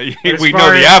effect. Yeah, we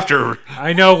know the after.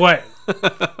 I know what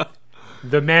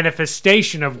the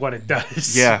manifestation of what it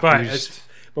does. Yeah.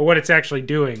 But what it's actually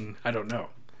doing, I don't know.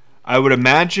 I would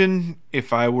imagine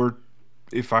if I were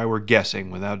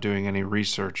guessing without doing any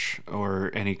research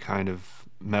or any kind of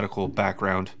medical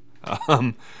background,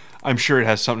 I'm sure it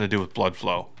has something to do with blood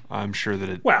flow. I'm sure that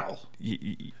it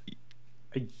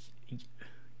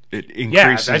it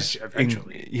increases. Yeah,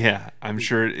 eventually. I'm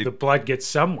sure the blood gets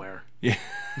somewhere. Yeah.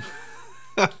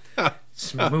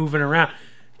 It's moving around.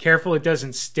 Careful it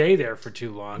doesn't stay there for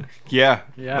too long. Yeah.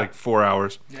 Yeah. Like 4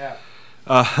 hours. Yeah.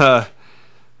 I'm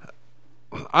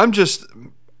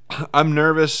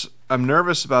nervous. I'm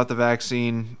nervous about the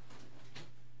vaccine,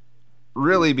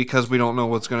 really, because we don't know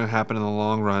what's going to happen in the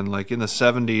long run. Like in the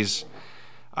 70s,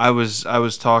 I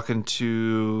was talking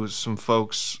to some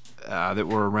folks that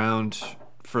were around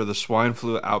for the swine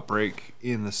flu outbreak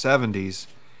in the 70s,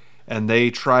 and they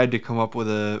tried to come up with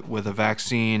a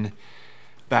vaccine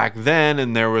back then,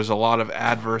 and there was a lot of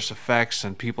adverse effects,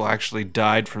 and people actually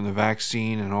died from the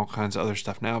vaccine and all kinds of other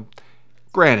stuff. Now,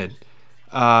 granted,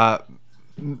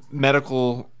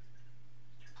 medical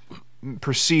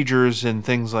procedures and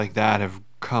things like that have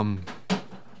come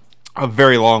a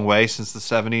very long way since the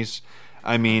 70s.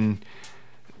 I mean,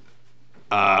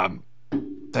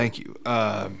 thank you.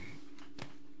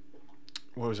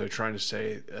 What was I trying to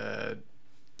say?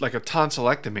 Like a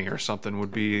tonsillectomy or something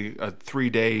would be a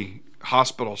 3-day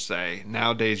hospital stay.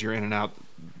 Nowadays, you're in and out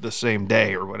the same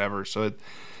day or whatever. So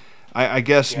I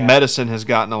guess medicine has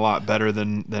gotten a lot better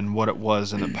than what it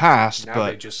was in the past. Now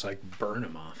but they just like burn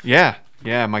them off. Yeah.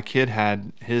 My kid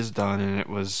had his done, and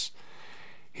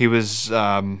he was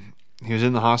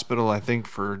in the hospital, I think,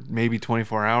 for maybe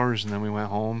 24 hours, and then we went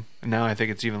home. And now I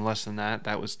think it's even less than that.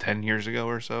 That was 10 years ago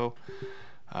or so.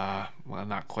 Well,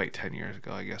 not quite 10 years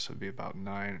ago. I guess it would be about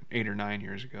 8 or 9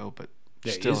 years ago. But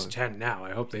still, he's 10 now.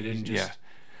 I hope they didn't just. Yeah,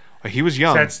 well, he was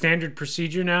young. Is that standard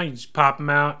procedure now? You just pop them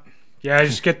out. Yeah,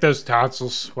 just get those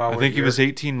tonsils while I think he was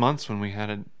 18 months when we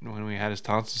had his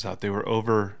tonsils out. They were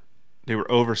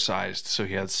oversized, so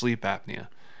he had sleep apnea.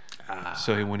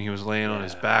 So when he was laying on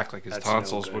his back, like his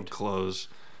tonsils would close,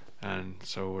 and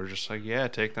so we're just like, yeah,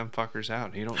 take them fuckers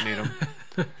out. You don't need them.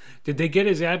 Did they get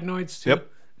his adenoids too? Yep.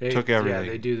 Took everything.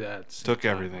 Yeah, they do that. Took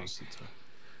everything.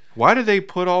 Why do they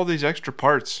put all these extra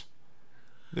parts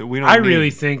that we don't I need?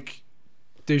 really think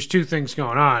there's two things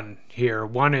going on here.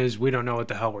 One is we don't know what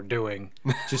the hell we're doing.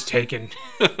 Just taking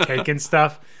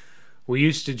stuff. We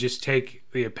used to just take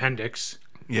the appendix.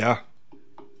 Yeah.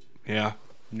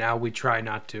 Now we try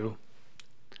not to.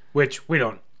 Which we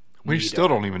don't. We still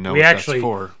don't even know what that's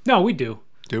for. No, we do.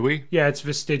 Do we? Yeah, it's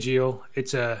vestigial.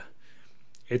 It's a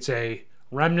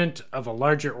remnant of a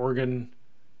larger organ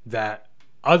that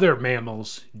other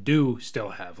mammals do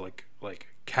still have, like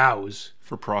cows,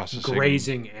 for processing,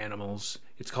 grazing animals.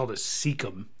 It's called a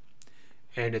cecum,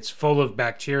 and it's full of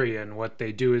bacteria. And what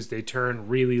they do is they turn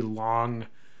really long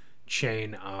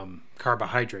chain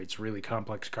carbohydrates, really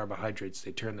complex carbohydrates.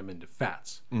 They turn them into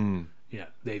fats. Yeah,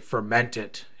 they ferment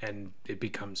it, and it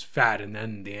becomes fat, and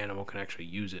then the animal can actually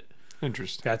use it.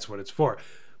 Interesting. That's what it's for.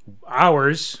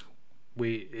 Ours,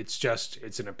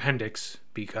 it's an appendix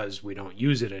because we don't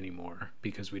use it anymore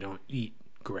because we don't eat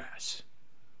grass,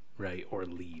 right, or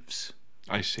leaves.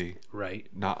 I see. Right.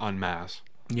 Not en masse.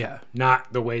 Yeah,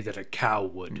 not the way that a cow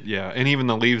would. Yeah, and even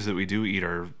the leaves that we do eat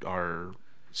are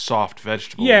soft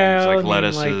vegetable leaves, like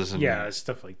lettuces and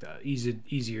stuff like that.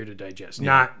 Easier to digest.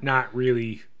 Yeah. Not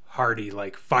really hardy,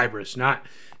 like fibrous. Not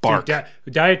bark.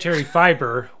 Dietary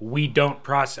fiber we don't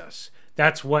process.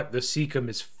 That's what the cecum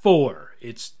is for.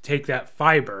 It's take that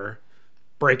fiber,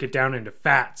 break it down into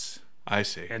fats. I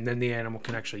see. And then the animal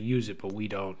can actually use it, but we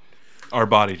don't. Our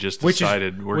body just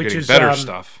decided we're getting better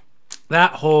stuff.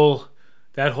 That whole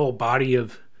body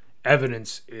of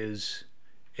evidence is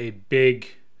a big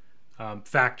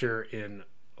factor in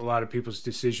a lot of people's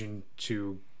decision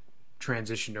to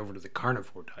transition over to the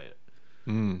carnivore diet.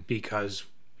 Because,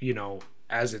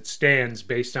 as it stands,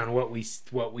 based on what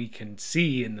we can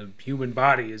see in the human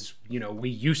body is, we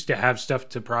used to have stuff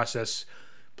to process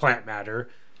plant matter,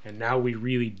 and now we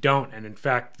really don't. And in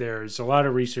fact, there's a lot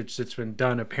of research that's been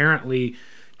done. Apparently,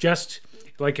 just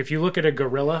like if you look at a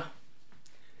gorilla,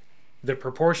 the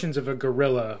proportions of a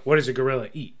gorilla, what does a gorilla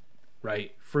eat?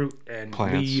 Right? Fruit and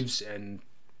plants, leaves and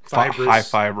fibrous high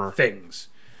fiber things.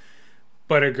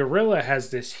 But a gorilla has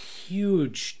this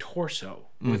huge torso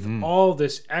with all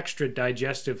this extra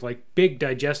digestive, like big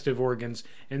digestive organs,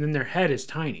 and then their head is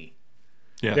tiny.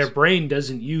 Yes. Their brain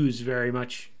doesn't use very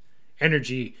much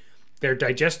energy. Their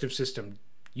digestive system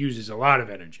uses a lot of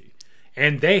energy.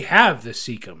 And they have the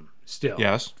cecum still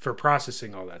for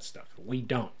processing all that stuff. We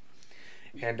don't.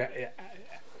 And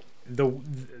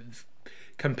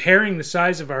comparing the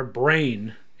size of our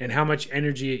brain and how much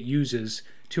energy it uses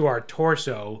to our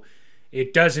torso,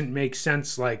 it doesn't make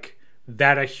sense like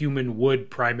that a human would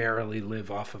primarily live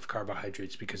off of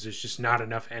carbohydrates because there's just not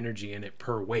enough energy in it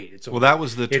per weight. That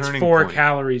was the turning point. It's 4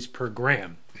 calories per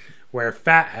gram, where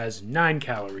fat has 9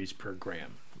 calories per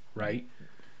gram, right?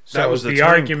 So that was the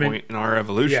turning point in our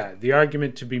evolution. Yeah, the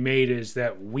argument to be made is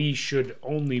that we should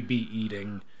only be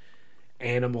eating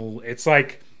animal. It's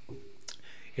like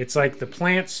the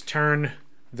plants turn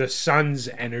the sun's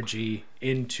energy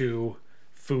into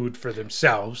food for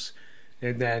themselves,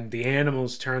 and then the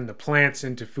animals turn the plants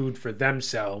into food for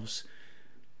themselves.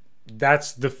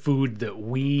 That's the food that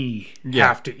we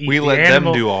have to eat. We let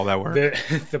them do all that work.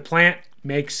 The plant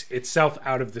makes itself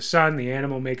out of the sun. The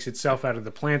animal makes itself out of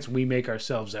the plants. We make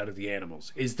ourselves out of the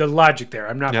animals. Is the logic there?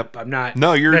 I'm not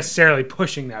necessarily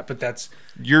pushing that, but that's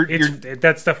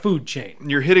the food chain.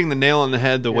 You're hitting the nail on the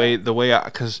head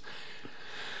because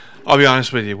I'll be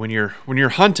honest with you, when you're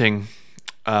hunting,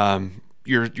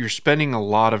 you're spending a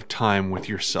lot of time with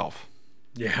yourself.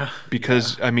 Yeah.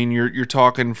 Because you're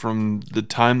talking from the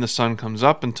time the sun comes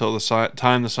up until the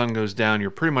time the sun goes down.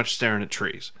 You're pretty much staring at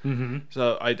trees. Mm-hmm.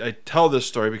 So I tell this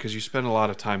story because you spend a lot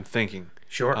of time thinking,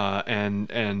 sure,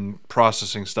 and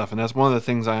processing stuff, and that's one of the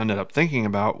things I ended up thinking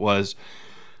about was,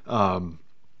 I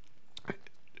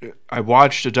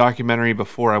watched a documentary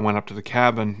before I went up to the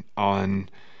cabin on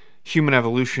human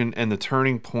evolution and the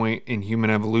turning point in human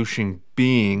evolution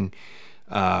being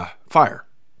fire.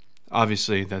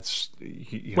 Obviously, that's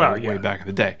way back in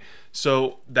the day.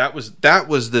 So that was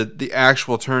the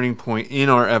actual turning point in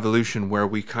our evolution where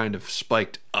we kind of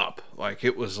spiked up. Like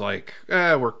it was like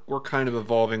we're kind of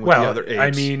evolving with the other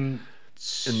apes.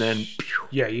 And then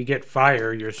you get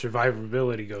fire, your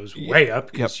survivability goes way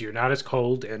up because you're not as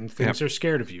cold and things are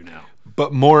scared of you now.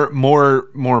 But more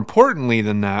importantly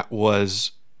than that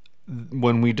was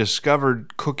when we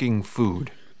discovered cooking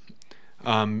food,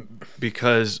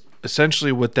 because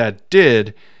essentially what that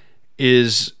did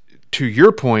is, to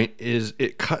your point, is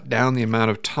it cut down the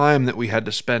amount of time that we had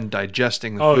to spend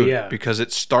digesting the food, because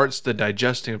it starts the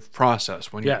digestive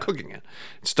process when you're cooking it.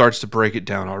 It starts to break it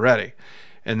down already.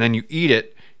 And then you eat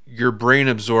it, your brain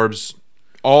absorbs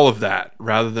all of that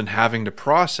rather than having to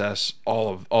process all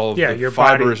of the your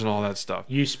fibers body, and all that stuff.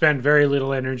 You spend very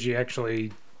little energy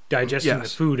actually digesting the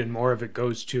food, and more of it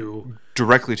goes to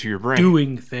directly to your brain,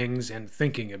 doing things and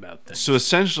thinking about things. So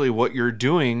essentially what you're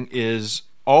doing is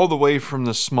all the way from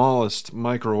the smallest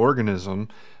microorganism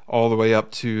all the way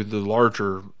up to the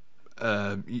larger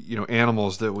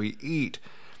animals that we eat.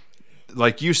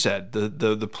 Like you said,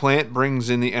 the plant brings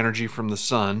in the energy from the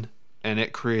sun and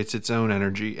it creates its own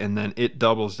energy, and then it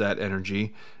doubles that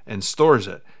energy and stores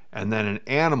it. And then an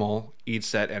animal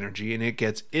eats that energy, and it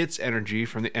gets its energy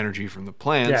from the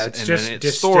plants. Yeah, it's just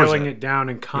distilling it down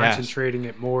and concentrating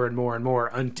it more and more and more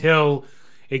until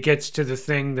it gets to the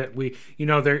thing that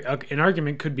an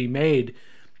argument could be made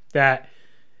that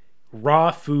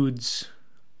raw foods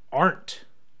aren't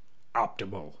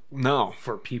optimal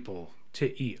for people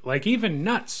to eat. Like even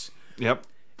nuts. Yep.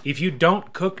 If you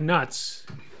don't cook nuts,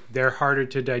 they're harder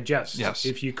to digest. Yes.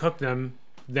 If you cook them,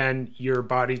 then your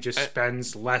body just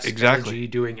spends less energy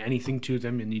doing anything to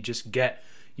them, and you just get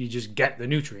the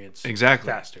nutrients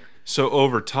faster. So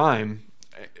over time,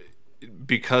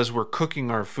 because we're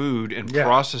cooking our food and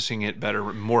processing it better,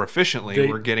 more efficiently,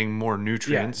 we're getting more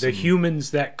nutrients. The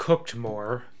humans that cooked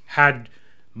more had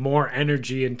more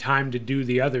energy and time to do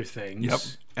the other things. Yep.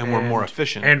 And we're more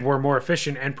efficient. And we're more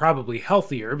efficient and probably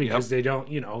healthier because they don't,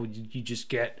 you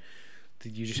just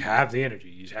have the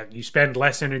energy. You spend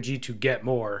less energy to get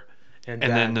more. And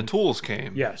then the tools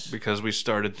came. Yes. Because we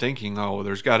started thinking,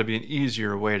 there's got to be an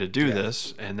easier way to do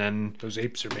this. And then those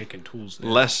apes are making tools now.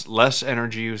 Less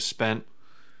energy was spent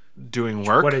doing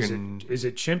work. What is it? Is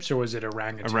it chimps or was it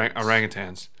orangutans?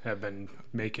 Orangutans have been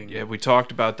making. Yeah, we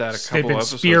talked about that a couple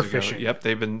episodes ago. They've been spearfishing. Yep,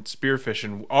 they've been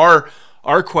spearfishing.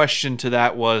 Our question to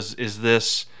that was, is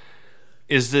this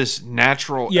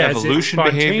natural evolution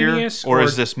behavior or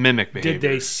is this mimic behavior? Did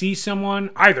they see someone?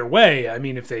 Either way,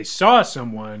 if they saw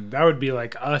someone, that would be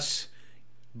like us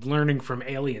learning from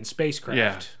alien spacecraft.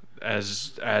 Yeah,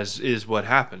 as is what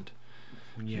happened.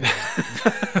 Yeah.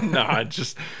 No,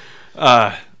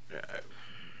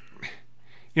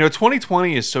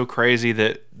 2020 is so crazy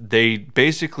that they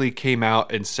basically came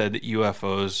out and said that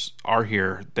UFOs are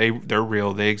here. They're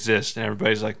real. They exist, and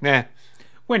everybody's like, nah.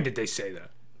 When did they say that?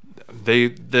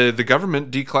 The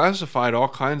government declassified all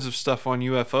kinds of stuff on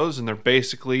UFOs, and they're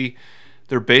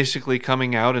basically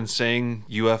coming out and saying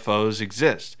UFOs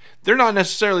exist. They're not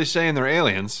necessarily saying they're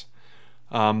aliens.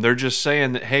 They're just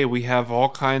saying that, hey, we have all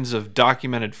kinds of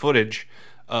documented footage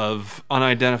of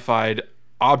unidentified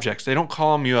objects. They don't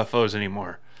call them UFOs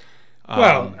anymore.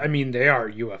 Well, I mean, they are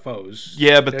UFOs.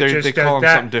 Yeah, but they call them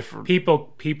something different.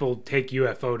 People take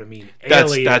UFO to mean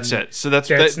alien. That's it. So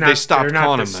they stopped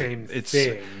calling them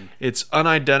that. It's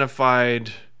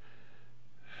unidentified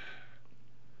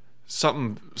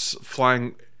something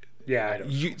flying. Yeah, I don't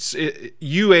know.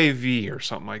 UAV or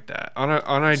something like that.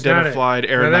 Unidentified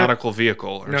aeronautical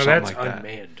vehicle or something like that.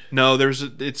 No, that's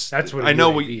unmanned. No, that's what I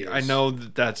know. UAV is. I know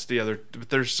that's the other.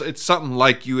 But it's something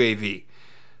like UAV.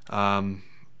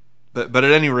 But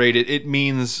at any rate, it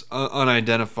means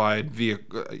unidentified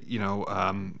vehicle.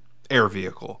 Air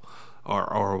vehicle,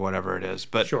 or whatever it is.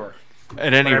 But sure.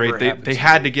 At any rate, they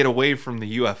had to get away from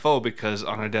the UFO because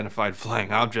unidentified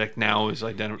flying object now is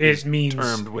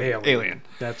termed with alien.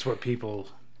 That's what people.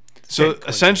 So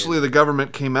essentially, the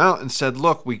government came out and said,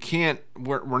 "Look, we can't.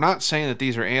 We're not saying that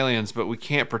these are aliens, but we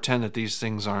can't pretend that these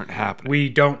things aren't happening. We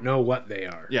don't know what they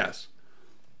are." Yes,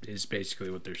 is basically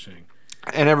what they're saying.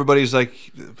 And everybody's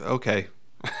like, "Okay."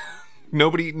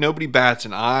 Nobody bats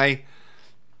an eye.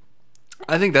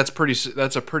 I think that's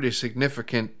a pretty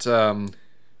significant.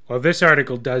 Well, this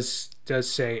article does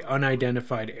say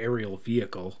unidentified aerial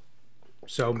vehicle.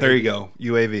 So there you go,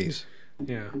 UAVs.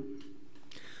 Yeah.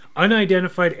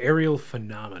 Unidentified aerial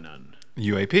phenomenon.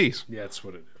 UAPs. Yeah, that's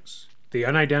what it is. The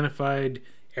Unidentified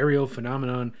Aerial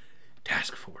Phenomenon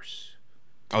Task Force.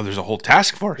 Oh, there's a whole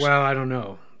task force. Well, I don't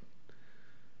know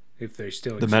if they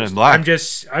still exist. The Men in Black.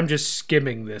 I'm just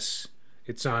skimming this.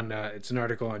 It's on. It's an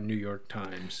article on New York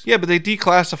Times. Yeah, but they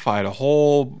declassified a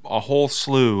whole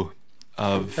slew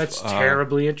of. That's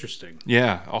terribly interesting.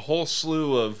 Yeah, a whole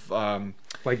slew of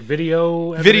like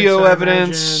video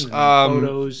evidence,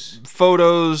 photos,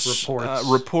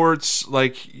 reports.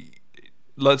 Like,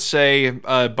 let's say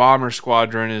a bomber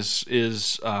squadron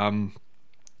is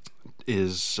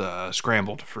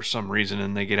scrambled for some reason,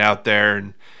 and they get out there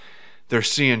and they're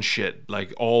seeing shit.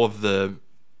 Like, all of the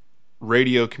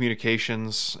radio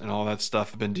communications and all that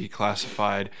stuff have been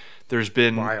declassified. There's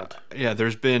been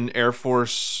there's been Air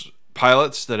Force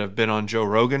pilots that have been on Joe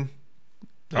Rogan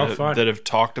that have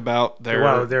talked about their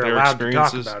allowed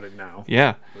experiences. To talk about it now.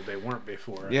 Yeah, but they weren't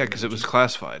before. Yeah, because it was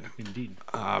classified. Indeed.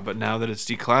 But now that it's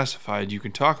declassified, you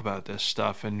can talk about this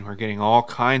stuff, and we're getting all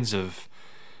kinds of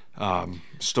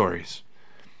stories.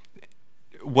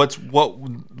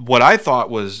 What I thought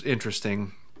was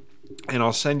interesting, and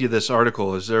I'll send you this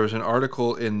article, is there was an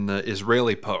article in the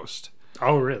Israeli Post.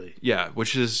 Oh, really? Yeah,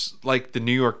 which is like the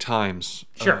New York Times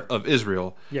of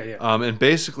Israel. Yeah. And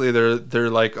basically they're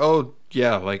like, oh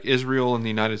yeah, like Israel and the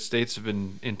United States have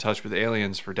been in touch with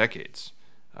aliens for decades.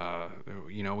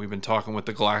 We've been talking with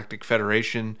the Galactic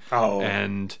Federation. Oh.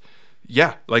 And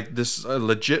yeah, like this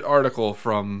legit article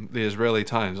from the Israeli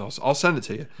Times. I'll send it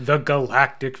to you. The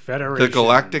Galactic Federation. The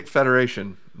Galactic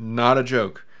Federation, not a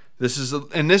joke. This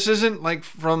isn't like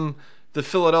from the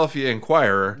Philadelphia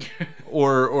Inquirer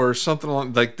or something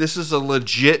along, like, this is a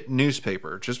legit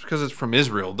newspaper. Just because it's from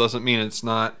Israel doesn't mean it's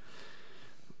not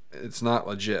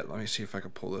legit. Let me see if I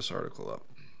can pull this article up.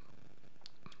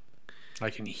 I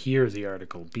can hear the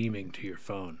article beaming to your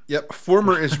phone. Yep.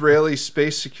 Former Israeli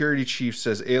space security chief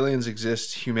says aliens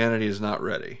exist, humanity is not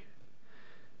ready.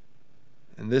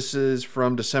 And this is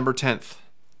from December 10th.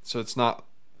 So it's not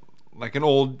like an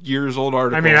years old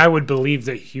article. I mean, I would believe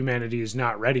that humanity is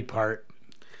not ready part.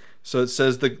 So it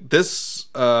says this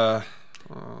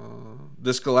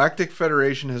Galactic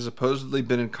Federation has supposedly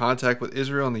been in contact with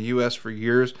Israel and the U.S. for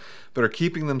years, but are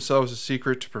keeping themselves a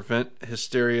secret to prevent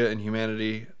hysteria in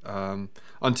humanity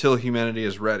until humanity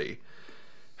is ready.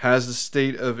 Has the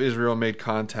state of Israel made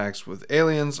contacts with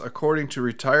aliens? According to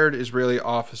retired Israeli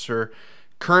officer,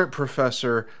 current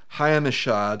professor Hayam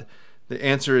Eshad, the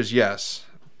answer is yes.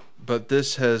 But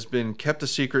this has been kept a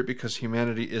secret because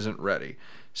humanity isn't ready.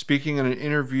 Speaking in an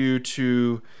interview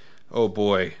to,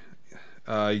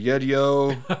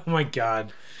 Yedio. Oh my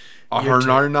God.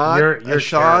 Aharnarnat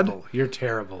Eshad. You're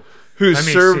terrible. Who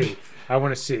served? See. I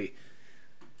want to see.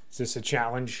 Is this a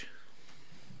challenge?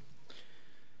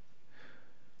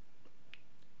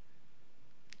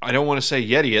 I don't want to say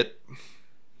Yediot.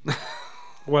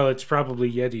 Well, it's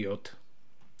probably Yediot.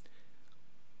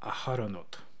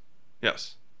 Aharonot.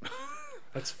 Yes.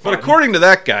 That's fun. But according to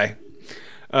that guy,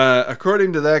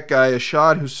 According to that guy,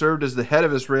 Ashad, who served as the head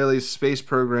of Israel's space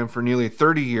program for nearly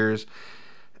 30 years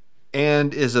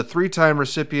and is a 3-time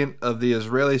recipient of the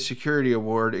Israeli Security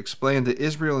Award, explained that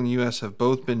Israel and U.S. have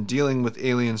both been dealing with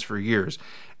aliens for years,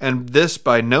 and this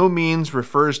by no means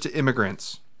refers to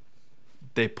immigrants.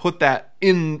 They put that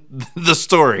in the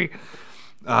story.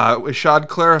 Ashad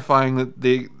clarifying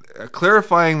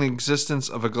the existence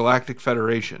of a galactic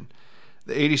federation.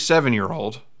 The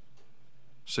 87-year-old,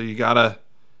 so you gotta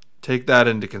take that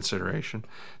into consideration.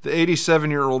 The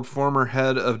 87-year-old former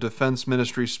head of Defense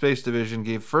Ministry Space Division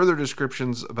gave further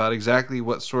descriptions about exactly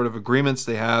what sort of agreements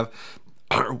they have,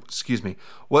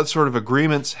 what sort of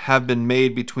agreements have been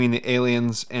made between the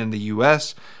aliens and the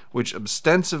U.S., which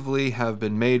ostensibly have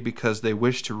been made because they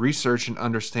wish to research and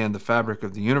understand the fabric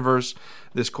of the universe.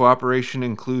 This cooperation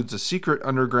includes a secret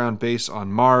underground base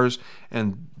on Mars,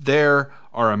 and there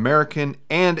are American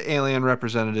and alien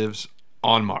representatives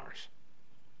on Mars.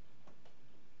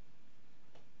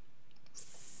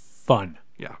 Fun.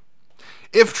 Yeah.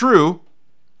 If true,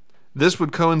 this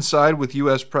would coincide with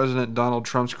U.S. President Donald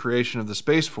Trump's creation of the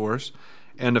Space Force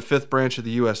and a 5th branch of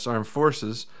the U.S. Armed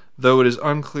Forces, though it is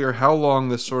unclear how long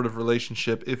this sort of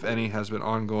relationship, if any, has been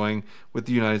ongoing with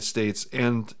the United States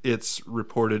and its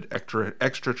reported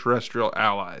extraterrestrial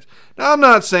allies. Now, I'm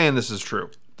not saying this is true.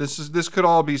 This could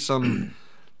all be some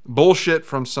bullshit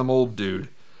from some old dude.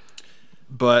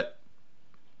 But...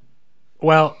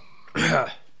 Well...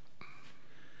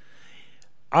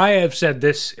 I have said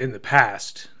this in the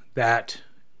past, that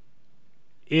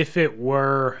if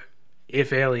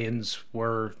aliens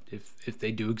were, if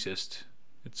they do exist,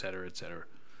 etc.,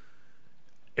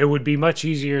 it would be much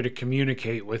easier to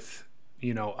communicate with,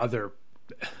 other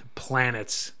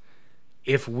planets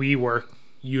if we were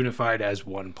unified as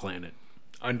one planet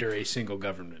under a single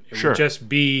government. It would just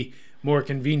be more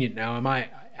convenient. Now, am I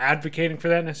advocating for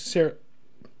that necessarily?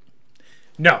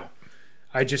 No.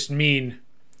 I just mean...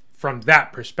 From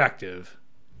that perspective,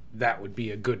 that would be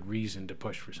a good reason to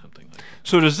push for something like that.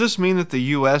 So does this mean that the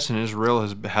U.S. and Israel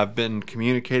have been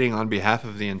communicating on behalf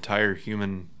of the entire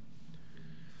human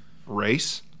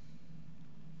race?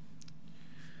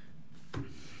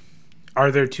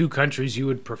 Are there two countries you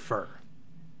would prefer?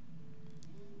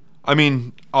 I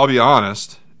mean, I'll be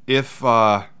honest. If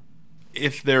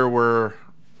there were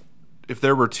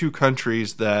two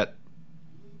countries that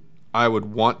I would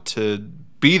want to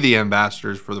be the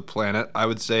ambassadors for the planet, I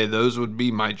would say those would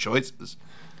be my choices.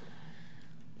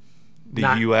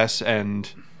 The U.S.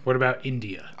 and... What about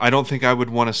India? I don't think I would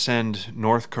want to send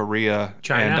North Korea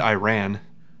China? And Iran.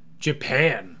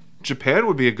 Japan. Japan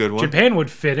would be a good one. Japan would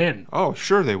fit in. Oh,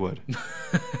 sure they would.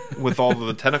 With all of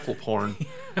the tentacle porn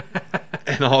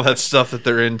and all that stuff that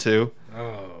they're into.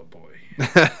 Oh, boy.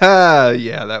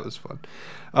 Yeah, that was fun.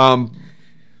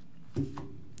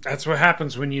 That's what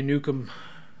happens when you nuke them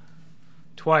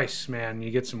twice, man. You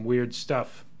get some weird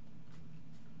stuff.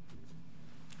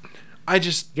 I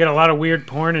just get a lot of weird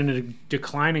porn and a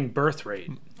declining birth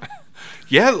rate.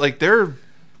 Yeah, like they're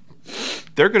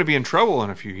going to be in trouble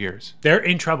in a few years. They're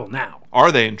in trouble now.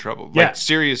 Are they in trouble? Yeah. Like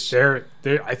serious. They're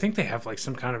I think they have like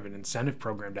some kind of an incentive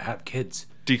program to have kids.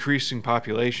 Decreasing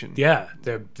population. Yeah,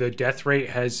 the death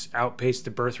rate has outpaced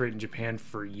the birth rate in Japan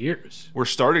for years. We're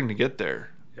starting to get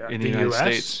there in the United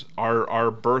States.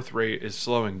 Our birth rate is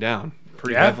slowing down.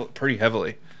 Pretty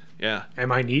heavily. Yeah.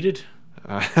 Am I needed?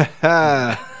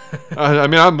 I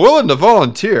mean, I'm willing to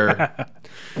volunteer.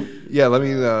 Yeah, let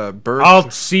me birth.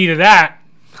 I'll see to that.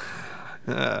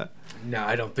 No,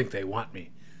 I don't think they want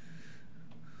me.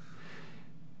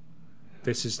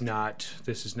 This is not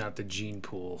the gene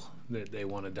pool that they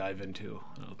want to dive into,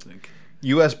 I don't think.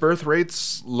 U.S. birth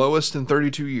rates lowest in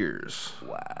 32 years.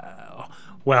 Wow.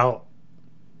 Well,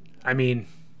 I mean,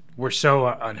 we're so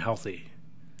unhealthy.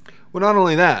 Well, not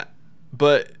only that,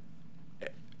 but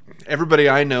everybody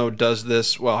I know does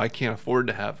this. Well, I can't afford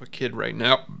to have a kid right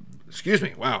now. Excuse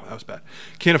me. Wow, that was bad.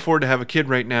 Can't afford to have a kid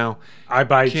right now. I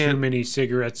buy too many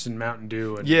cigarettes and Mountain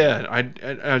Dew. And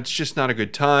it's just not a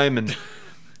good time. And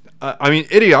I mean,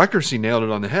 Idiocracy nailed it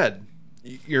on the head.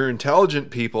 Your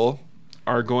intelligent people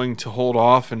are going to hold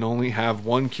off and only have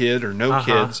one kid or no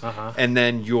kids, and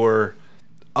then your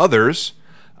others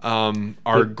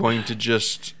are going to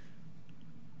just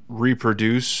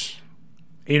reproduce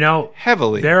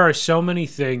heavily. There are so many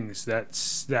things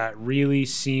that really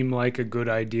seem like a good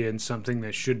idea and something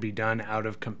that should be done out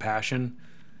of compassion,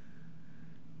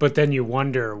 but then you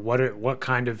wonder what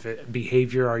kind of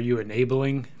behavior are you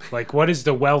enabling? Like, what does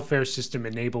the welfare system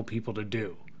enable people to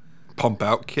do? Pump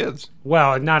out kids.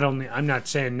 Well, I'm not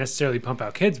saying necessarily pump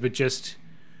out kids, but just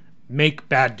make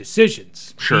bad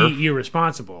decisions. Sure. Be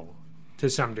irresponsible. to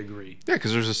some degree. Yeah,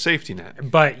 because there's a safety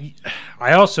net. But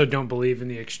I also don't believe in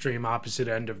the extreme opposite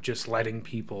end of just letting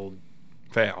people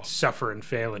Fail. suffer and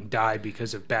fail and die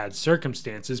because of bad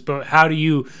circumstances. But how do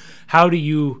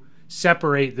you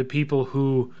separate the people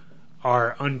who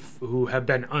are who have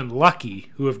been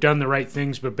unlucky, who have done the right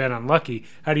things but been unlucky?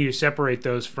 How do you separate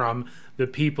those from the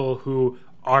people who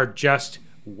are just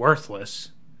worthless,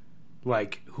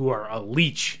 like who are a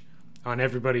leech on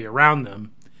everybody around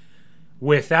them,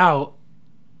 without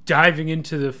diving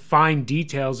into the fine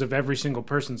details of every single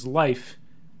person's life?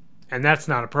 And that's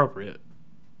not appropriate.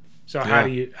 So how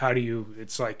do you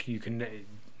it's like you can,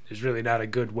 there's really not a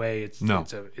good way. It's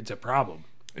a problem.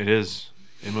 It is.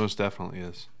 It most definitely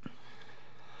is.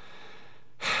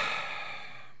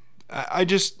 I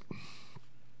just,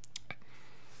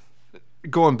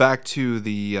 going back to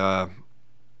the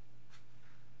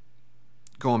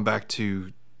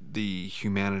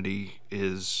humanity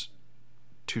is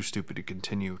too stupid to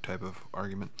continue type of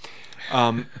argument.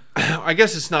 I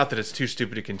guess it's not that it's too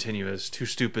stupid to continue. It's too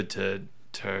stupid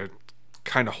to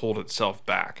kind of hold itself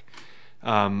back.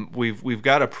 We've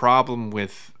got a problem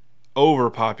with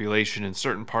overpopulation in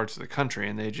certain parts of the country,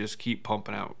 and they just keep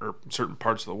pumping out, or certain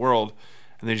parts of the world,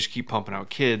 and they just keep pumping out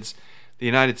kids. The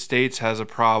United States has a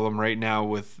problem right now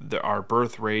with our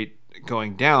birth rate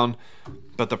going down,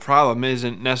 but the problem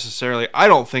isn't necessarily. I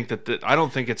don't think it's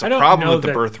a problem that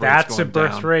the birth rate's that's going a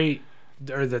birth down. rate,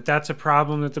 or that's a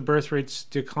problem that the birth rate's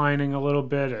declining a little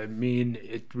bit. I mean,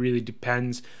 it really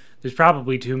depends. There's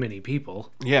probably too many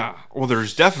people. Yeah, well,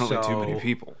 there's definitely too many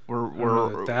people.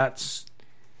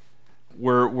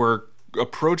 We're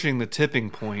approaching the tipping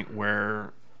point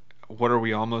where, what are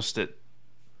we, almost at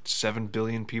 7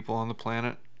 billion people on the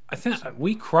planet? I think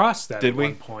we crossed that Did at we?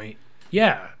 one point.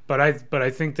 Yeah, but I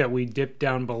think that we dipped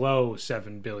down below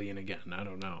 7 billion again. I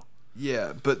don't know.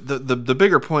 Yeah, but the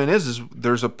bigger point is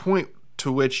there's a point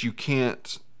to which you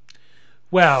can't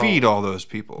feed all those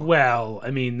people. Well, I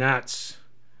mean,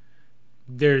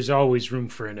 there's always room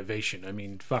for innovation. I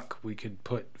mean, fuck, we could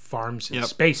put farms in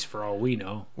space for all we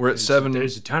know. We're at 7.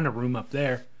 There's a ton of room up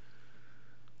there.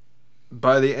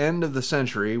 By the end of the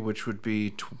century, which would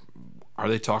be, are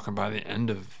they talking by the end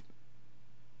of?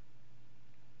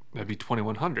 That'd be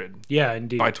 2100. Yeah,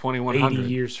 indeed. By 2100. 80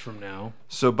 years from now.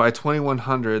 So by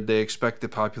 2100, they expect the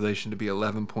population to be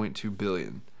 11.2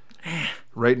 billion.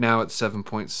 Right now, it's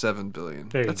 7.7 billion.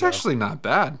 That's actually not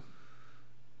bad.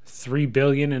 3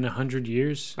 billion in 100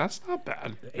 years? That's not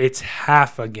bad. It's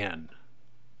half again.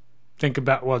 Think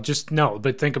about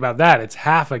that. It's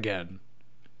half again.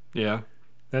 Yeah.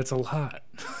 That's a lot.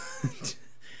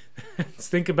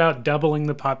 Think about doubling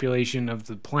the population of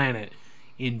the planet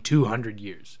in 200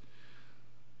 years.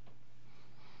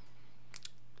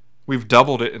 We've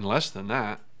doubled it in less than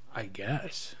that. I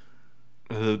guess.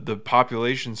 The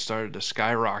population started to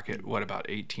skyrocket, what, about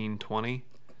 1820?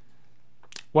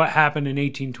 What happened in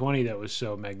 1820 that was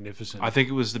so magnificent? I think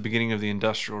it was the beginning of the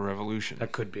Industrial Revolution.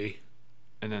 That could be.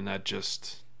 And then that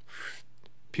just...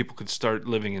 people could start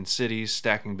living in cities,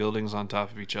 stacking buildings on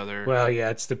top of each other. Well, yeah,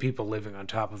 it's the people living on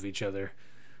top of each other.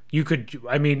 You could,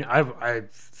 I mean,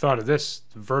 I've thought of this,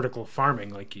 vertical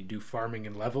farming, like you do farming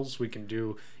in levels. We can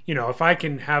do, if I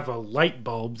can have a light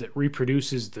bulb that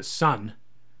reproduces the sun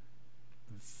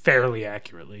fairly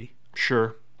accurately.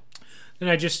 Sure. Then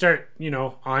I just start,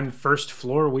 on first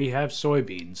floor we have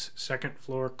soybeans, second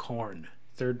floor corn,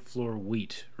 third floor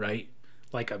wheat, right?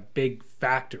 Like a big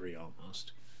factory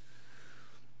almost.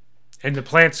 And the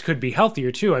plants could be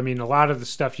healthier too. I mean, a lot of the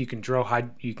stuff you can grow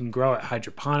it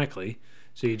hydroponically,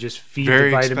 so you just feed Very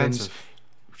the vitamins. Expensive.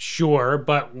 Sure,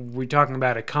 but we're talking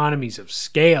about economies of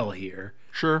scale here.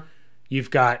 Sure. You've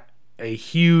got a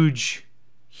huge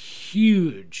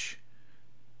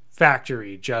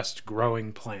factory just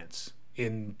growing plants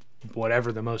in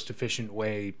whatever the most efficient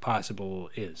way possible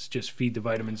is. Just feed the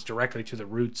vitamins directly to the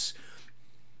roots,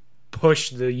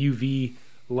 push the UV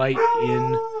light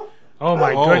in. Oh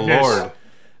my goodness. Lord.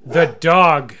 The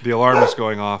dog. The alarm is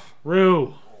going off.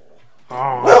 Rue.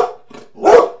 Oh.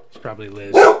 It's probably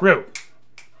Liz. Rue.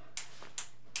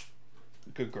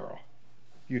 Good girl.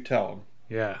 You tell him.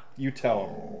 Yeah. You tell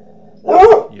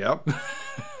him. Yep.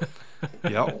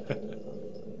 Yep.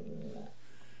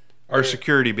 Our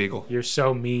security beagle. You're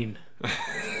so mean.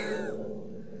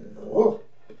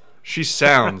 She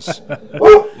sounds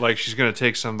like she's going to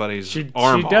take somebody's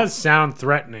arm off. She does sound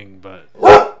threatening, but...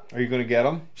 Are you going to get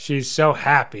him? She's so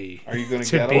happy. Are you going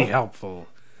to be helpful.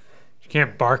 You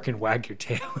can't bark and wag your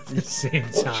tail at the same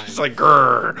time. She's like,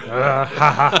 grrr. Ha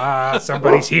ha ha,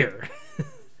 somebody's here.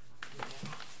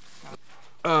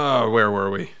 Where were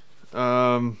we?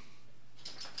 Oh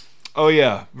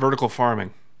yeah, vertical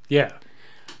farming. Yeah.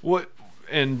 What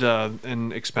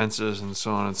and expenses and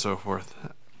so on and so forth.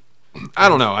 I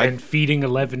don't know. And feeding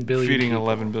 11 billion feeding people.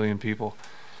 11 billion people.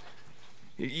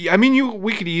 I mean,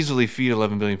 we could easily feed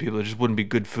 11 billion people. It just wouldn't be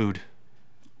good food.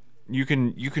 You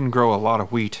can grow a lot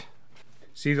of wheat.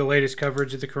 See the latest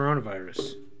coverage of the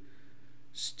coronavirus.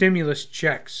 Stimulus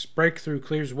checks. Breakthrough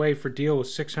clears way for deal with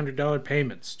 $600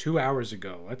 payments 2 hours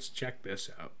ago. Let's check this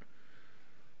out.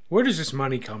 Where does this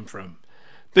money come from?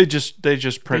 They just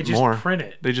print more. Print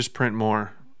it. They just print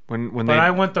more. But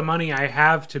I want the money I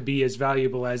have to be as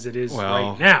valuable as it is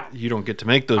right now. You don't get to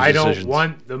make those decisions. I don't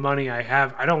want the money I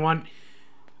have. I don't want.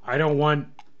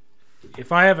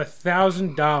 If I have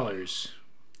 $1,000,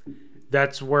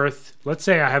 that's worth. Let's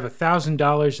say I have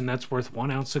 $1,000 and that's worth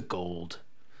 1 ounce of gold.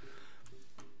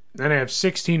 Then I have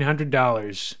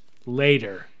 $1,600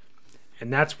 later,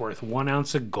 and that's worth 1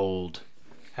 ounce of gold.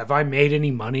 Have I made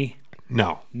any money?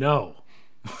 No.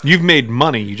 You've made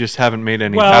money. You just haven't made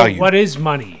any value. What is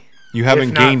money? You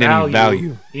haven't gained any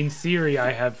value. In theory,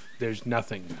 there's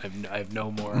nothing. I have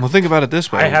no more. Well, think about it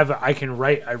this way.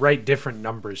 I write different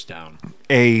numbers down.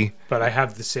 But I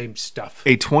have the same stuff.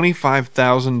 A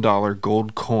 $25,000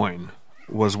 gold coin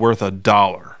was worth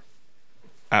 $1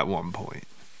 at one point.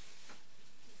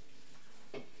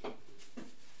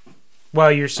 Well,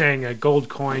 you're saying a gold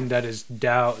coin that is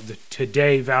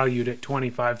today valued at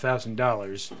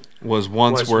 $25,000 was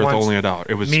once worth only $1.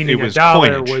 It was $1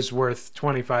 coinage. was worth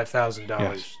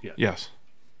 $25,000. Yes.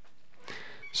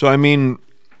 So I mean,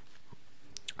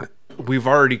 we've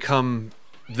already come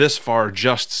this far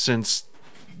just since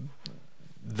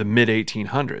the mid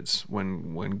 1800s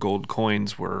when gold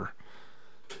coins were,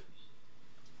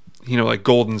 like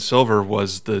gold and silver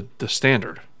was the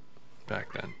standard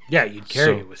back then. Yeah, you'd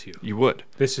carry it with you. You would.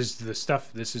 This is the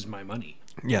stuff. This is my money.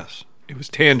 Yes. It was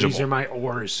tangible. These are my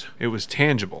ores. It was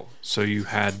tangible. So you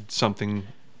had something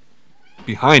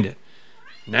behind it.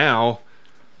 Now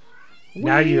you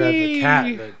have a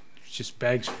cat that just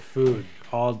begs for food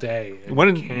all day.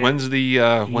 When's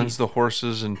the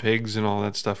horses and pigs and all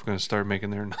that stuff going to start making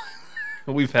their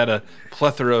We've had a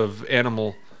plethora of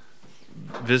animal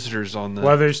visitors on the...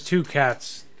 Well, there's two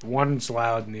cats. One's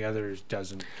loud and the other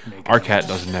doesn't make Our cat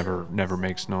doesn't never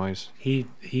makes noise. He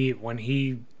when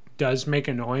he does make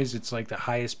a noise, it's like the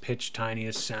highest pitch,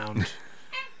 tiniest sound.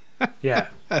 Yeah.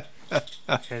 And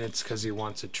it's because he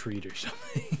wants a treat or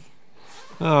something.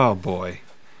 Oh boy.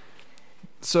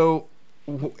 So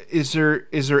is there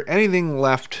anything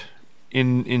left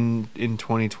in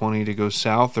 2020 to go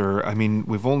south? Or I mean,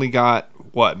 we've only got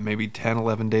maybe 10,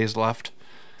 11 days left.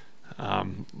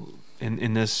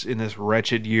 In this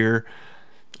wretched year.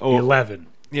 11.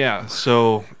 Yeah,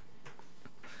 so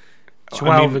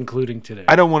 12 including today.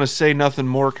 I don't want to say nothing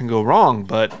more can go wrong,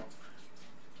 but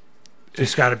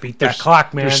just got to beat that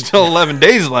clock, man. There's still 11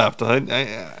 days left.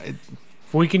 If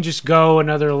we can just go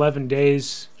another 11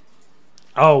 days.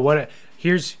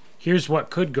 Here's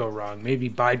what could go wrong. Maybe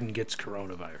Biden gets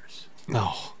coronavirus.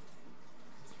 No.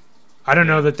 I don't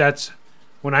know that's...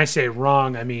 When I say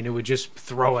wrong, I mean it would just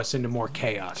throw us into more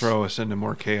chaos.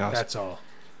 That's all.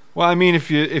 Well, I mean,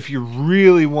 if you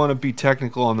really want to be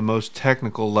technical on the most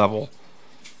technical level,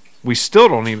 we still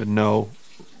don't even know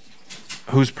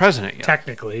who's president yet.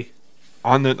 Technically,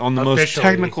 on the most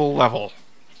technical level.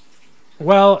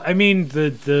 Well, I mean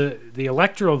the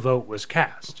electoral vote was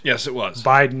cast. Yes, it was.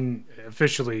 Biden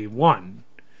officially won,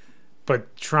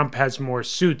 but Trump has more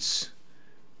suits.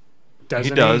 He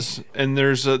does, and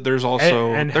there's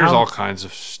also all kinds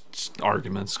of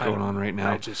arguments going on right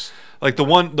now. Like the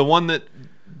one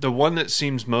that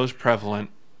seems most prevalent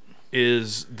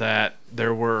is that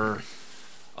there were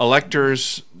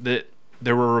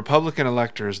Republican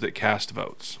electors that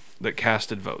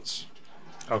casted votes.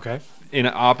 Okay. In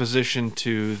opposition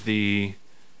to the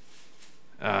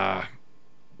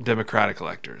Democratic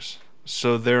electors.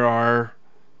 So there are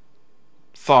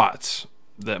thoughts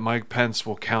that Mike Pence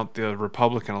will count the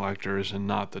Republican electors and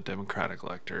not the Democratic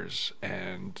electors,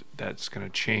 and that's going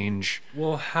to change.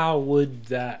 Well, how would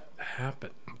that happen?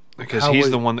 Because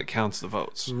he's the one that counts the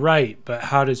votes. Right, but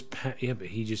how does but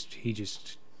he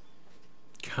just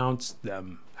counts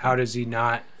them. How does he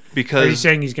not? Because are you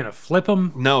saying he's going to flip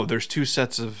them? No, there's two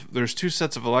sets of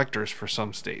electors for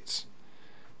some states.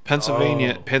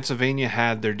 Pennsylvania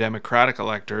had their Democratic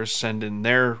electors send in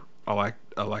their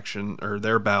election or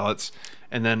their ballots,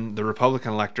 and then the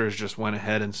Republican electors just went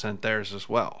ahead and sent theirs as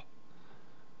well.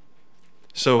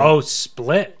 So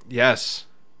split. Yes.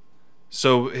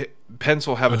 So Pence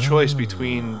will have a choice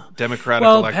between Democratic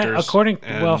electors.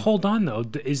 Hold on though.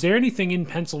 Is there anything in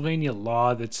Pennsylvania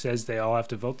law that says they all have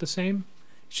to vote the same?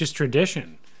 It's just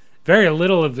tradition. Very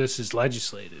little of this is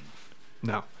legislated.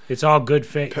 No. It's all good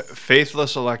faith.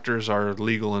 Faithless electors are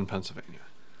legal in Pennsylvania.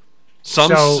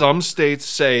 So- Some states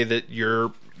say that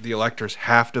the electors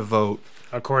have to vote.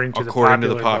 according to According to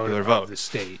the the popular, popular vote vote. of the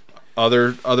state.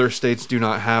 Other states do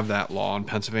not have that law, and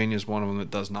Pennsylvania is one of them that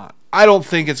does not. I don't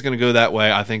think it's going to go that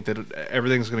way. I think that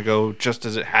everything's going to go just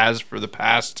as it has for the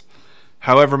past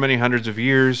however many hundreds of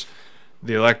years.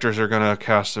 The electors are going to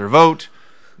cast their vote.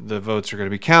 The votes are going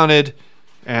to be counted,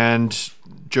 and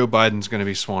Joe Biden's going to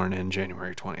be sworn in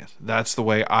January 20th. That's the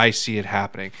way I see it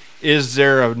happening. Is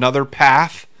there another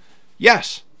path?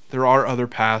 Yes, there are other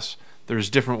paths. There's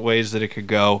different ways that it could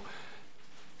go.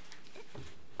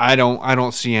 I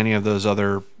don't see any of those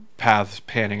other paths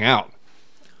panning out.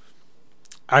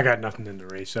 I got nothing in the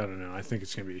race. I don't know. I think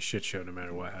it's going to be a shit show no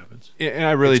matter what happens. And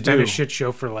I really It's been do. a shit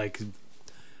show for like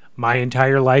my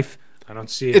entire life. I don't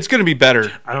see it. It's going to be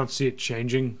better. I don't see it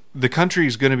changing. The country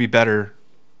is going to be better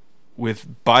with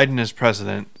Biden as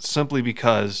president simply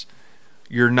because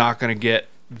you're not going to get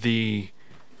the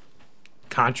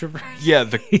Controversy.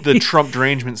 the Trump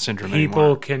derangement syndrome People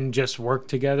anymore. can just work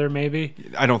together. Maybe.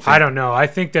 I don't think. I don't know. I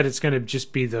think that it's going to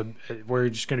just be we're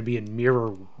just going to be in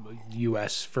mirror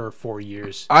U.S. for 4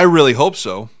 years. I really hope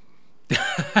so.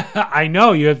 I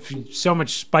know you have so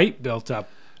much spite built up.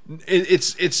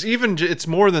 It's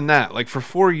more than that. Like for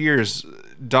 4 years,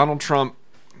 Donald Trump.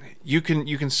 You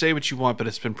can say what you want, but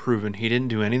it's been proven he didn't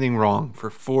do anything wrong for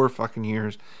 4 fucking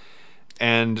years,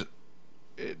 and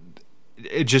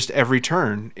it just every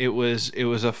turn it was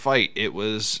a fight. It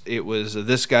was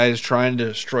this guy is trying to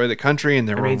destroy the country, and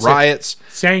there were riots.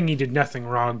 Saying he did nothing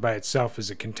wrong by itself is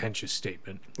a contentious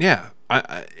statement. Yeah,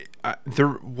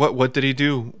 what did he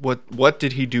do? What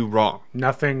did he do wrong?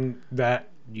 Nothing that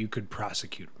you could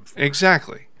prosecute him for.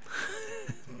 Exactly.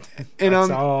 And That's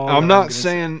all I'm that not I'm gonna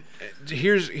saying.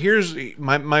 Here's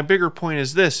my bigger point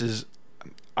is this is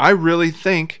I really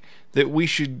think that we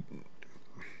should.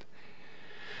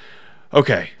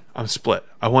 Okay, I'm split.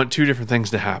 I want 2 different things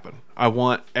to happen. I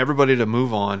want everybody to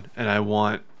move on, and I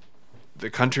want the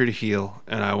country to heal,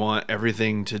 and I want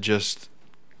everything to just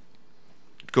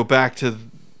go back to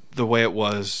the way it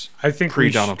was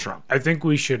pre-Donald Trump. I think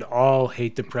we should all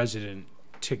hate the president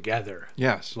together.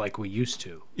 Yes. Like we used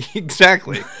to.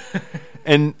 Exactly.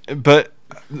 But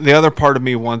the other part of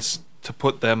me wants to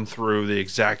put them through the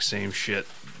exact same shit.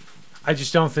 I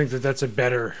just don't think that that's a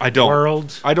better don't.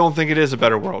 world. I don't think it is a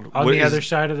better world. On the other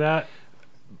side of that,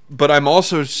 but I'm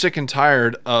also sick and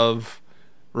tired of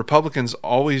Republicans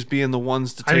always being the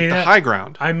ones to take the high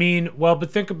ground. I mean, well,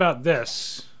 but think about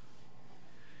this.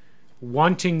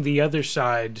 Wanting the other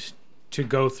side to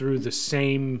go through the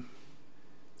same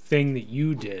thing that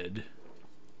you did.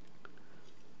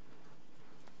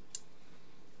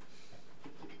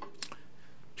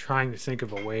 Trying to think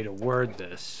of a way to word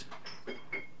this.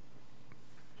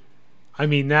 I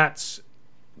mean, that's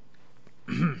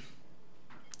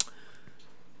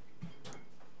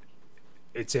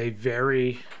it's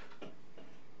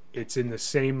in the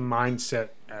same mindset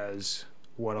as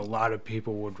what a lot of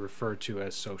people would refer to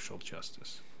as social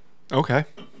justice. Okay.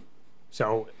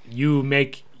 So you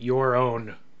form your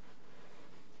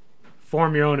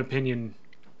own opinion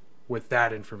with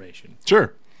that information.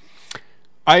 Sure.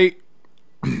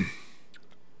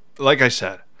 Like I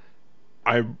said,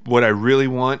 what I really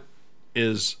want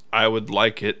is I'd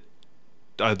like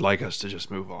us to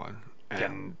just move on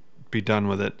and be done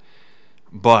with it.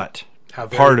 But How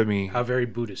very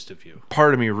Buddhist of you.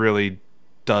 Part of me really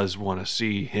does want to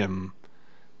see him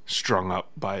strung up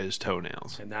by his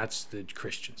toenails. And that's the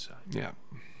Christian side. Yeah.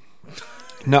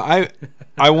 No,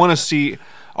 I want to see.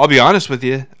 I'll be honest with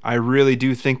you. I really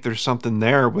do think there's something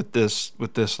there with this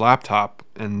laptop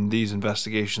and these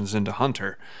investigations into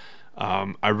Hunter.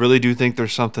 I really do think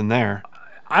there's something there.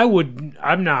 I would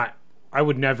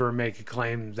never make a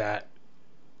claim that.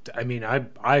 I mean,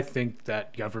 I think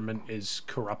that government is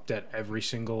corrupt at every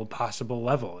single possible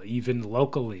level. Even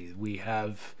locally, we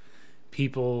have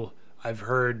people. I've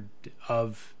heard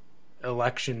of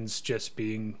elections just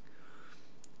being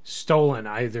stolen.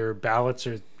 Either ballots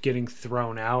are getting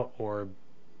thrown out, or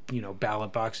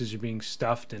ballot boxes are being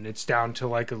stuffed, and it's down to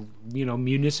like a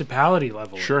municipality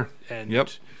level. Sure. And yep.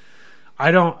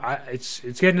 It's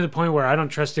getting to the point where I don't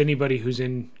trust anybody who's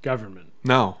in government.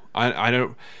 No, I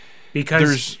don't.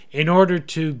 Because in order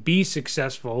to be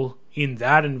successful in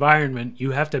that environment,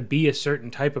 you have to be a certain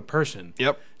type of person.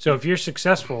 Yep. So if you're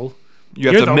successful,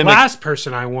 you're the last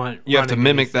person I want. You have to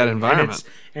mimic that environment.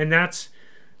 And that's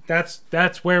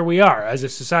where we are as a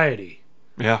society.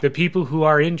 Yeah. The people who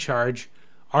are in charge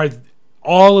are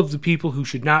all of the people who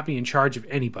should not be in charge of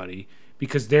anybody,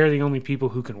 because they're the only people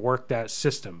who can work that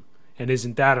system. And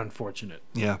isn't that unfortunate?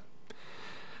 Yeah.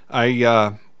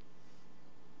 I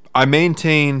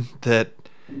maintain that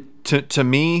to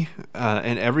me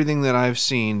and everything that I've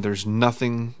seen, there's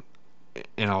nothing,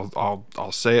 and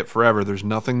I'll say it forever. There's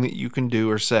nothing that you can do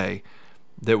or say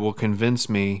that will convince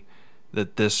me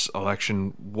that this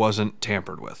election wasn't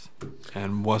tampered with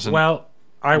and wasn't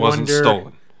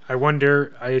stolen.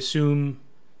 I assume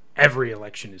every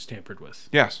election is tampered with.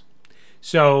 Yes.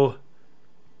 So,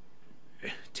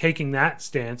 taking that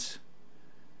stance,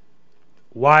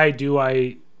 why do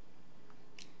I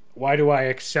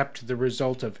accept the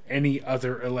result of any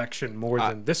other election more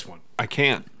than this one? I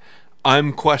can't.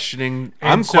 I'm questioning.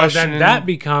 Then that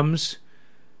becomes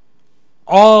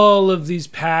all of these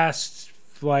past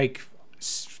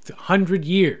 100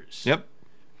 years. Yep.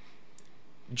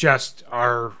 Just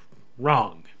are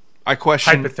wrong. I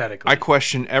question. Hypothetically. I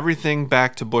question everything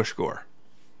back to Bush Gore.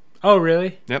 Oh,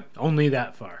 really? Yep. Only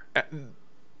that far.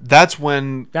 That's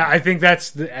when I think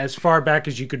that's as far back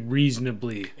as you could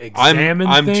reasonably examine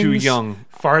I'm things. too young.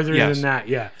 Farther than that,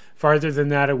 yeah. Farther than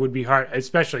that, it would be hard,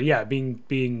 especially,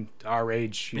 being our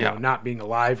age, you know, not being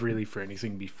alive really for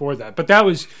anything before that. But that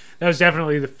was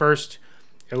definitely the first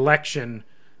election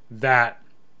that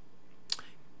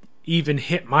even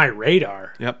hit my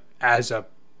radar as a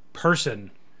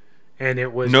person. And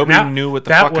it was... Nobody knew what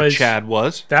the fuck a Chad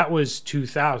was. That was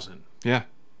 2000. Yeah.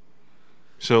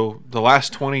 So the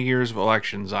last 20 years of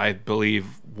elections, I believe,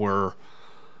 were...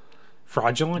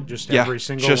 fraudulent? Every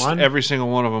single one? Every single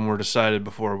one of them were decided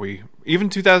before we... Even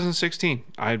 2016.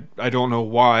 I don't know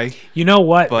why. You know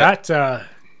what?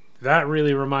 That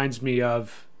really reminds me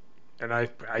of... And I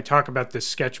talk about this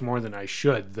sketch more than I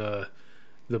should. The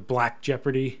Black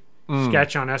Jeopardy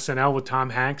sketch on SNL with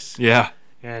Tom Hanks. Yeah.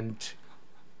 And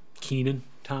Kenan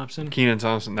Thompson.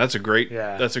 That's a great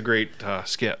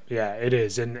skit. Yeah, it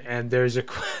is. And there's a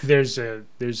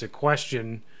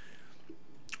question...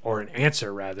 or an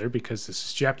answer rather, because this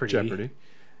is Jeopardy.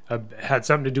 Had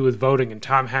something to do with voting, and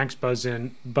Tom Hanks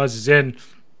buzzes in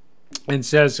and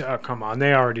says, "Oh, come on,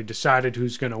 they already decided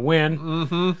who's going to win."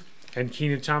 Mm-hmm. And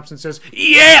Kenan Thompson says,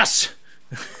 "Yes,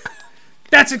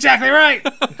 that's exactly right."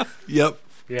 Yep.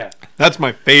 Yeah, that's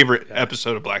my favorite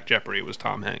episode of Black Jeopardy. Was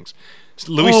Tom Hanks.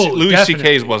 Louis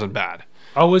C.K's wasn't bad.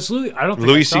 Oh, was Louis? I don't think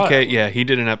Louis C.K. Yeah, he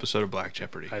did an episode of Black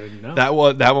Jeopardy. I didn't know that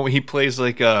one. He plays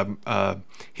like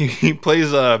he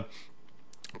plays a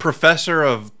professor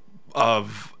of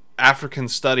African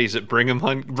studies at Brigham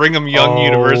Young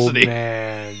University.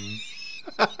 Man,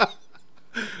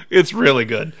 it's really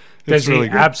good. Does he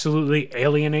absolutely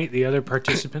alienate the other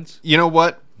participants? You know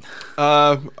what?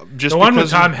 Just the one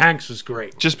with Tom Hanks was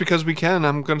great. Just because we can,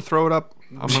 I'm going to throw it up.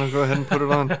 I'm going to go ahead and put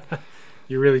it on.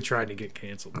 You're really trying to get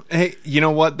canceled. Hey, you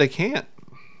know what? They can't.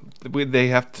 They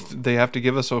have to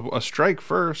give us a strike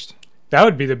first. That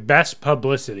would be the best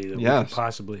publicity that we could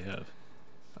possibly have.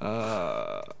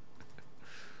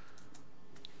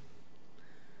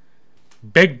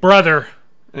 Big Brother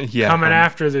coming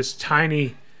after this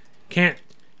tiny can't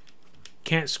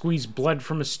squeeze blood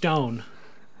from a stone.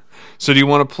 So do you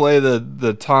want to play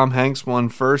the Tom Hanks one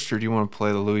first, or do you want to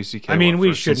play the Louis C.K. I mean,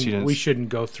 one we shouldn't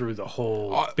go through the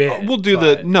whole bit. We'll do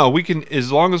we can,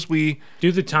 as long as we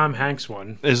do the Tom Hanks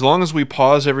one. As long as we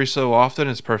pause every so often,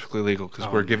 it's perfectly legal because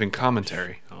we're giving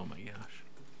commentary. Oh my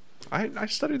gosh! I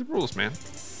study the rules, man.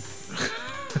 This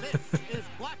is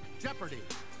Black Jeopardy.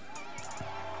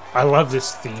 I love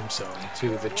this theme song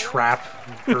too. The trap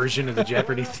version of the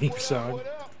Jeopardy theme song. What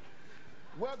up?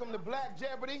 Welcome to Black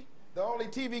Jeopardy, the only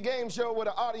TV game show where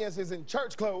the audience is in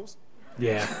church clothes.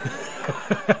 Yeah.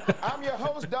 I'm your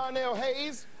host, Darnell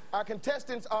Hayes. Our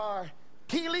contestants are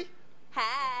Keely.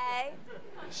 Hey.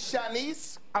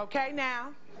 Shanice. Okay, now.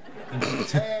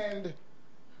 And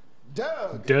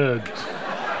Doug.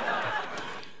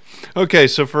 Okay,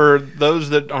 so for those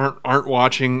that aren't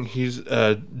watching, he's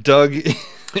Doug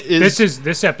is...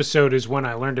 This episode is when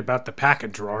I learned about the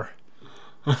packet drawer.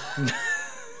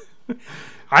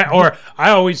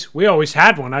 We always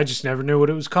had one. I just never knew what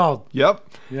it was called. Yep.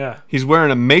 Yeah. He's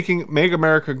wearing a Make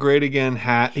America Great Again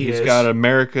hat. He's got an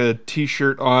America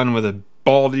t-shirt on with a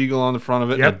bald eagle on the front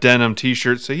of it and a denim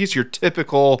t-shirt. So he's your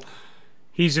typical...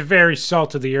 He's a very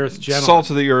salt of the earth gentleman. Salt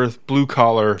of the earth, blue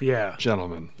collar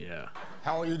gentleman. Yeah.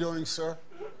 How are you doing, sir?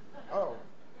 Oh,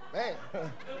 man.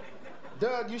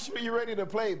 Doug, you sure you ready to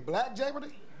play Black Jeopardy?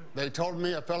 They told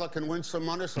me a fella can win some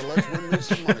money, so let's win me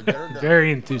some money. Get her done.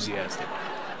 Very enthusiastic.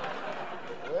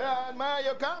 Well, I admire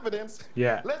your confidence.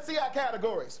 Yeah. Let's see our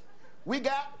categories. We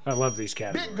got... I love these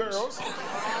categories. Big girls.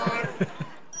 I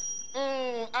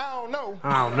don't know.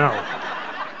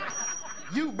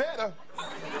 You better.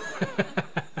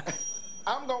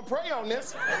 I'm going to pray on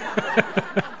this.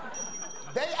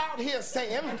 They out here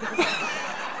saying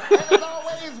as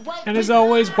always, white And as people.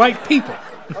 always, white people.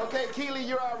 Okay, Keely,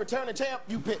 you're our returning champ.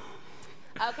 You pick.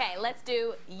 Okay, let's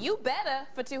do You Better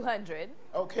for 200.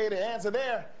 Okay, the answer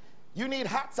there. You need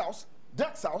hot sauce,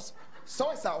 duck sauce,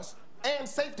 soy sauce, and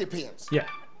safety pins. Yeah.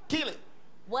 Keely.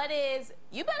 What is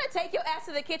You Better Take Your Ass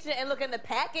to the Kitchen and Look in the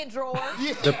Packet Drawer?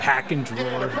 Yeah. The packing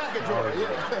Yeah, the drawer. packet drawer.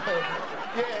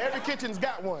 Yeah. Yeah, every kitchen's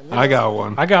got one. you I know? got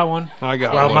one. I got one. I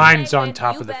got Well, one. mine's on And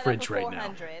top You of the Better fridge for right now.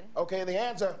 400. Okay, the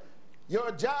answer.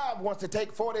 Your job wants to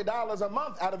take $40 a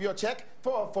month out of your check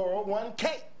for a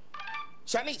 401k.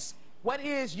 Shanice. What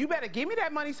is, you better give me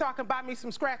that money so I can buy me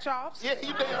some scratch-offs? Yeah,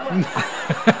 you damn right. You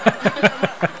damn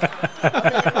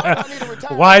right. I need a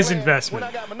retirement Wise plan investment. When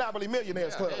I got Monopoly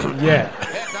Millionaires Club. Yeah.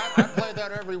 Heck, I play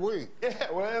that every week.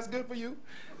 Yeah, well, that's good for you.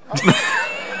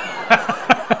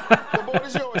 The board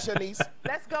is yours, Shanice.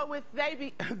 Let's go with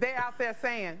they out there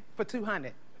saying for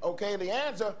 200. Okay, the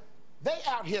answer. They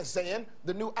out here saying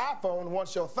the new iPhone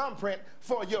wants your thumbprint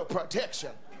for your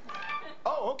protection.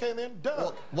 Oh, okay then,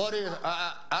 Doug. What is?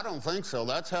 I don't think so.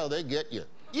 That's how they get you.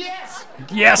 Yes.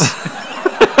 Yes.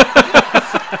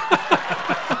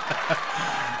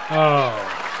 Oh.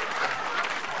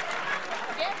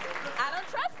 Yeah, I don't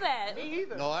trust that. Me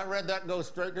either. No, I read that go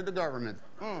straight to the government.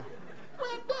 Well,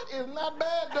 that is not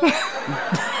bad, Doug.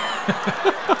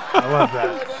 I love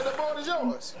that. The board is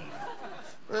yours.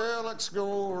 Well, let's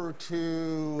go over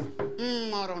to,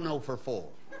 I don't know, for 4.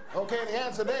 Okay, the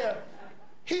answer there.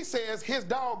 He says his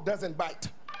dog doesn't bite.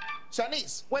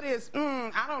 Shanice. What is,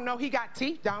 I don't know, he got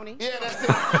teeth, don't he? Yeah, that's it.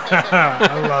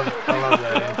 I love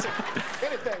that answer.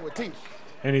 Anything with teeth.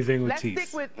 Anything with Let's teeth.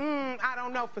 stick with, I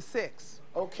don't know, for 6.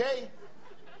 Okay.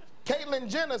 Caitlyn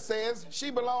Jenner says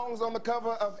she belongs on the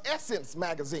cover of Essence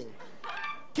magazine.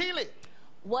 Keely.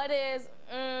 What is,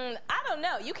 I don't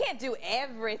know. You can't do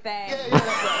everything. Yeah, that's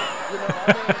right. You know,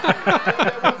 I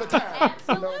mean, there was a time.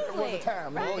 You know, there was a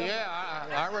time. Oh, yeah,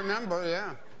 I remember,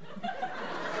 yeah.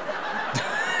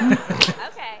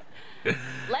 Okay.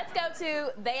 Let's go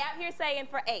to They Out Here Saying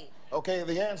for 8. Okay,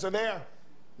 the answer there.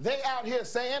 They out here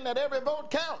saying that every vote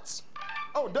counts.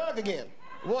 Oh, Doug again.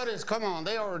 What is, come on,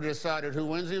 they already decided who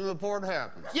wins even before it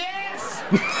happens. Yes!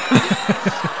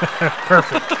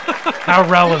 Perfect. How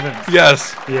relevant.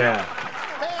 Yes. Yeah.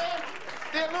 Man,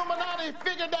 the Illuminati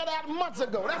figured that out months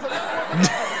ago. That's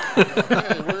another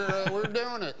one. Okay, we're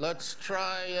doing it. Let's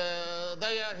try,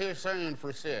 they out here saying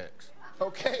for 6.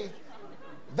 Okay,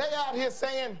 they out here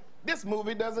saying this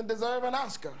movie doesn't deserve an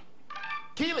Oscar.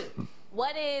 Keely.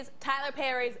 What is Tyler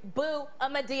Perry's Boo a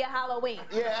Medea Halloween?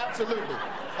 Yeah, absolutely.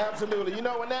 Absolutely. You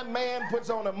know, when that man puts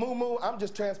on a moo-moo, I'm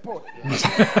just transported. You know,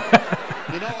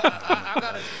 I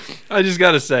got to... I just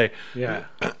got to say, Yeah.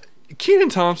 Kenan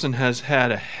Thompson has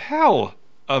had a hell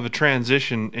of a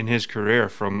transition in his career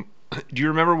from. Do you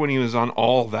remember when he was on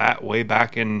All That way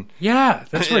back in? Yeah,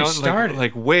 that's you where know, he started.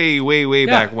 Like way Yeah.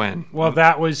 back when. Well,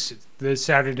 that was the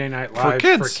Saturday Night Live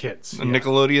for kids. Yeah.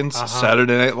 Nickelodeon's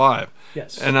Saturday Night Live.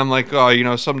 Yes. And I'm like, oh, you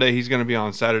know, someday he's going to be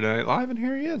on Saturday Night Live, and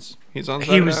here he is. He's on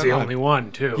Saturday He was Night the Live. only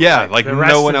one, too. Yeah, like the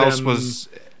rest no one of else them- was.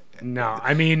 No,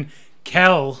 I mean,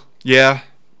 Kel, Yeah,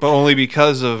 but only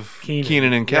because of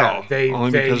Keenan and Kel. Yeah, they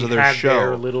only they because of their had show.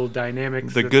 their little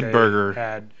dynamics. The that Good they Burger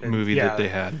had, and movie yeah. that they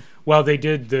had. Well, they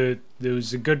did there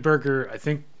was a Good Burger. I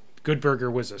think Good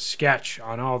Burger was a sketch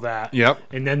on All That. Yep.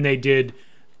 And then they did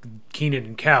Keenan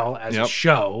and Kel as a Yep.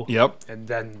 show. Yep. And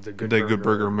then the Good The Burger Good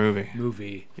Burger movie.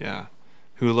 movie. Yeah.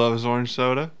 Who loves orange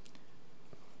soda?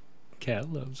 Kel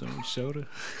loves orange soda.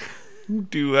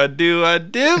 Do I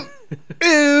do?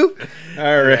 Ooh.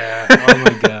 All right. Yeah. Oh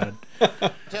my God.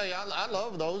 tell you, I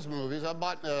love those movies. I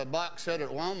bought a box set at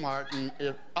Walmart, and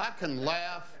if I can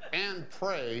laugh and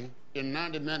pray in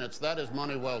 90 minutes, that is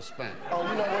money well spent. Oh,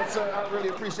 you know what, sir? I really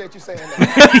appreciate you saying that.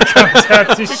 He comes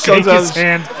out to shake Comes out his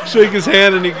and hand. Shake his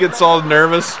hand and he gets all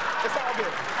nervous. It's all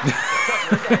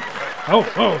good.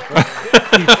 Oh.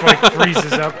 He like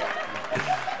freezes up.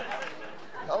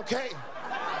 Okay.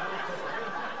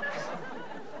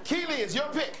 Keely, it's your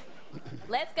pick.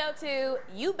 Let's go to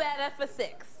You Better for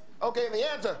 6. Okay, the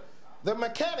answer. The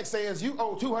mechanic says you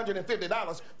owe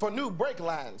 $250 for new brake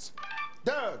lines.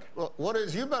 Doug. Well, what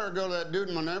is, you better go to that dude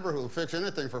in my neighborhood who'll fix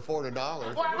anything for $40.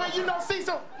 Well, you know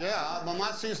Cecil. Yeah, well,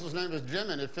 my Cecil's name is Jim,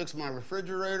 and it fixed my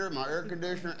refrigerator, my air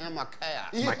conditioner, and my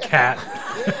cat. My cat.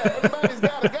 Yeah, everybody's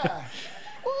got a guy.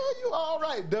 Well, you all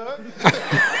right, Doug.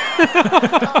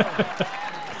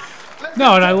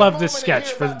 No, and I love this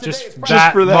sketch for just Just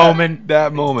that for that moment.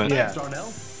 That moment. Yeah. Thanks,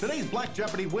 Darnell. Today's Black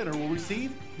Jeopardy winner will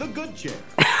receive the good chair.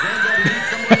 Granddaddy needs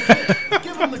someone to fix.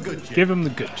 Give him the good chair. Give him the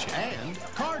good shit. And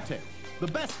car tape. The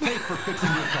best tape for fixing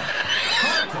your car.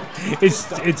 Car tape.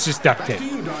 It's just duct Back to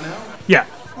tape. you, Darnell. Yeah.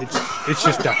 It's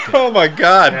just duct tape. Oh my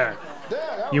God. Yeah. Doug,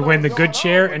 I don't You know win the what's good going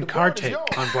chair on, and but the card board is tape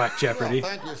yours. on Black Jeopardy.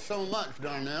 Thank you so much,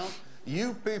 Darnell.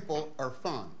 You people are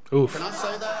fun. Oof. Can I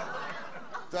say that?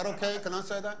 Is that okay? Can I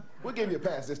say that? We'll give you a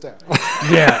pass this time.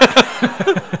 Yeah.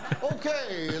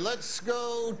 Okay, let's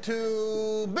go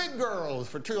to big girls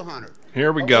for 200.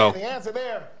 Here we Okay, go. the answer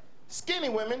there, skinny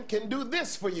women can do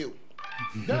this for you.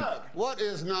 Doug. What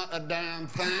is not a damn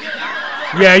thing?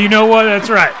 Yeah, you know what? That's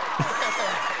right.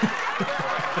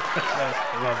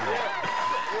 Love that.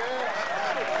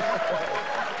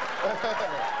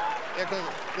 Yeah, 'cause,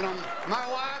 you know, my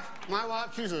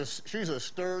wife, she's a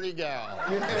sturdy gal.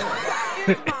 Here's my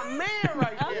man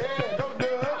right there. Yeah, go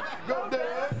Doug. Go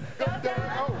Doug. Go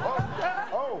Doug.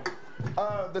 Oh.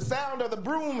 The sound of the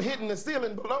broom hitting the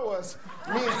ceiling below us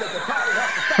means that the party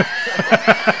has to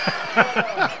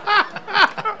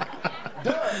stop.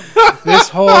 Doug. This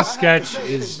whole sketch It's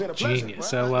is been a pleasure.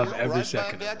 genius. I love every Right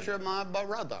second back of at it. you, my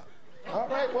brother. All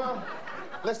right, well,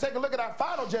 let's take a look at our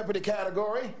final Jeopardy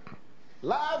category.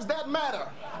 Lives that matter.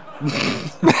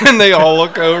 And they all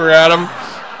look over at him.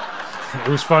 It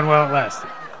was fun while it lasted.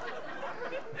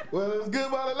 Well, it was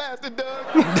good while it lasted, Doug.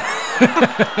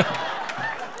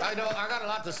 I got a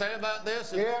lot to say about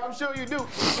this. Yeah, I'm sure you do.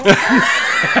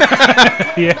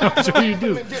 Yeah, I'm sure you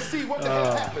do. And just see what the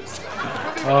hell happens.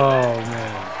 Oh,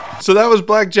 man. So that was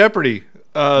Black Jeopardy.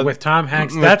 With Tom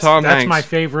Hanks. with That's Tom Hanks. my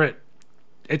favorite.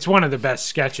 It's one of the best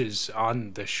sketches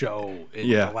on the show in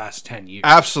Yeah. the last 10 years.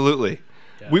 Absolutely.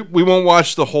 We won't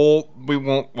watch the whole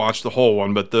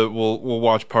one, but we'll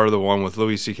watch part of the one with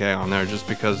Louis C.K. on there just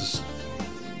because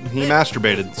he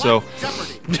masturbated. So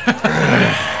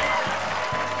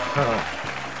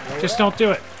Just don't do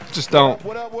it. just don't.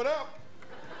 What up, what up?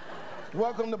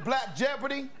 Welcome to Black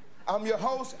Jeopardy. I'm your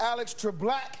host, Alex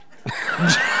Treblack.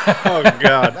 Oh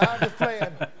God. Now I'm just playing.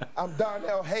 I'm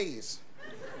Darnell Hayes.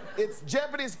 It's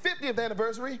Jeopardy's 50th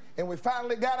anniversary, and we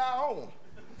finally got our own.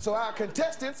 So our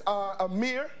contestants are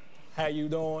Amir. How you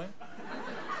doing?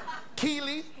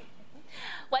 Keely.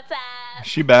 What's up?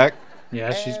 She back.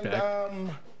 Yeah, she's and, back.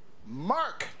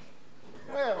 Mark.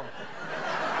 Well,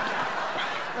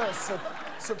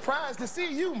 surprised to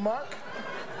see you, Mark.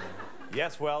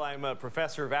 Yes, well, I'm a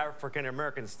professor of African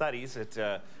American Studies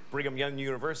at Brigham Young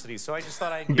University, so I just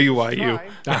thought I'd give it a BYU.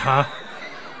 try.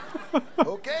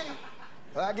 Okay.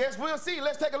 Well, I guess we'll see.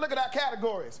 Let's take a look at our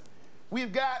categories.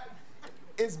 We've got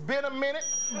It's Been a Minute,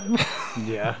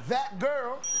 Yeah. That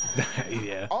Girl,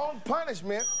 Yeah. On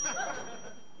Punishment,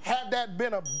 Had That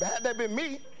Been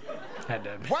Me, Had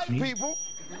to White be- People,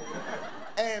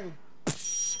 and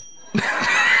If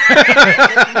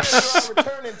you're a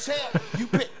returning champ, you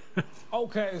pick.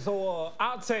 Okay, so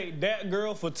I'll take That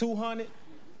Girl for 200.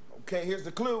 Okay, here's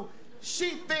the clue.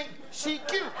 She think she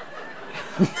cute.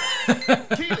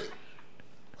 Keely.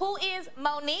 Who is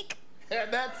Monique?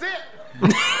 And that's it.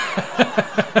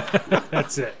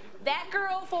 That's it. That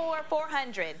girl for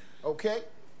 400. Okay.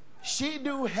 She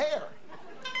do hair.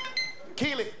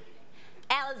 Keely.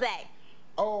 Alizé.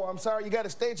 Oh, I'm sorry. You got to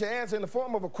state your answer in the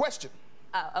form of a question.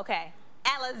 Oh, okay.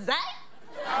 Alizé?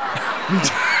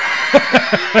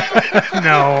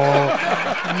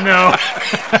 No.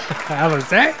 How was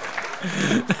that?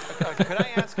 Could I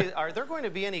ask you, are there going to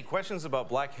be any questions about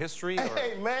Black history? Or?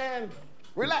 Hey, man,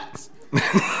 relax.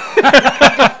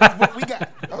 That's what we got,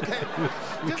 okay?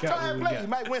 Just try and play. You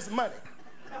might win some money.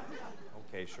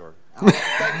 Okay, sure.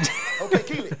 Okay,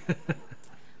 Keely.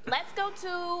 Let's go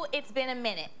to It's Been a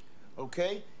Minute.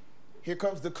 Okay, here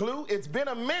comes the clue. It's been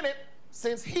a minute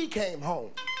since he came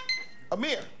home.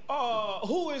 Amir.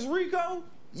 Who is Rico?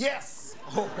 Yes.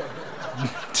 Okay.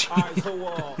 All right,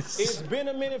 so It's Been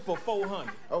a Minute for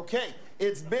 400. Okay,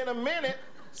 it's been a minute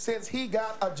since he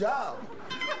got a job.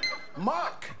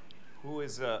 Mark. Who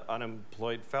is an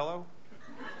unemployed fellow?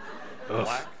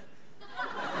 Black?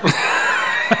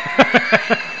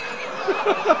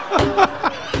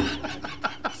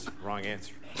 Wrong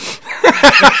answer.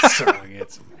 That's the wrong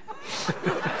answer.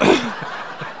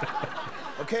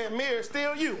 Okay, Amir,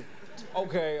 still you.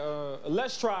 Okay,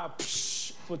 let's try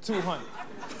for 200.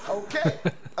 Okay,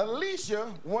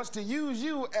 Alicia wants to use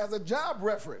you as a job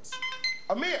reference.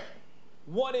 Amir.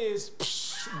 What is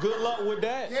good luck with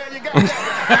that? Yeah, you got that.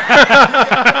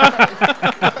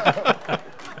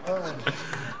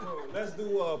 Let's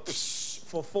do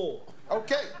for 4.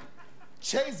 Okay,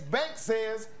 Chase Bank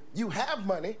says you have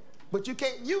money, but you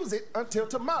can't use it until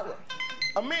tomorrow.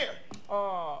 Amir.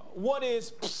 What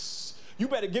is you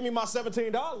better give me my $17.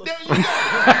 There you go.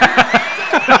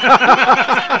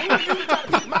 You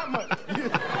gotta get my money.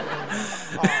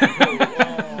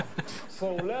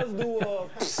 So let's do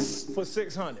for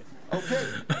 600. Okay.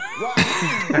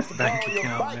 Right. Bank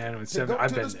account, man. With seven,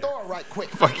 I've been there. Store right quick.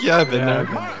 Fuck yeah, I've been there.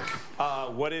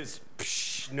 What is?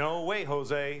 No way,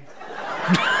 Jose.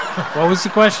 What was the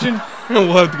question?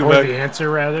 We'll have to go Or back. the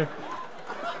answer, rather?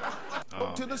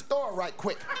 Go to the store right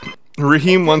quick.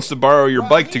 Raheem wants to borrow your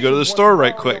bike to go to the store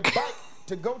right quick.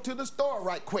 To go to the store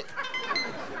right quick.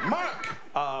 Mark.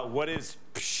 What is?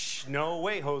 No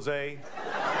way, Jose.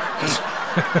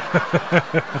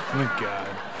 Oh, God.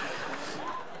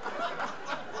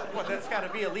 Well, that's got to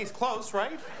be at least close,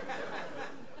 right?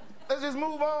 Let's just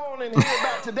move on and hear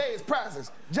about today's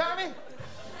prizes. Johnny?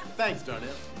 Thanks, Darnell.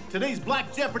 Today's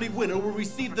Black Jeopardy winner will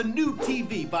receive the new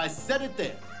TV by Set It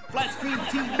There. Flat screen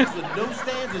TVs with no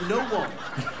stands and no wall.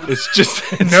 It's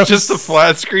just a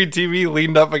flat screen TV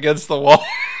leaned up against the wall.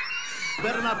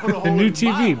 Better not put a hole The new in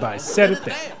TV my by hole. Set It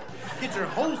There. Get your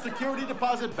whole security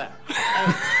deposit back.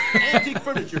 Antique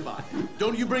furniture buy.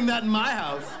 Don't you bring that in my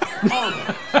house.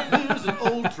 Oh, mirrors and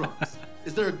old trunks.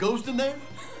 Is there a ghost in there?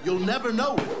 You'll never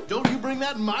know. Don't you bring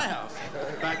that in my house.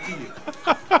 Back to you.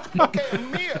 Okay,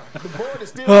 Amir. The board is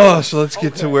still. Oh, so let's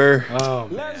get to where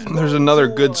Let's there's go another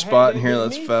to, good spot in had here. it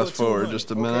Let's been me fast for forward 200.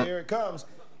 just a Okay, minute. here it comes.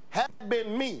 Had it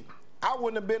been me, I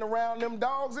wouldn't have been around them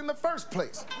dogs in the first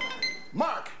place.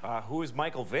 Mark. Who is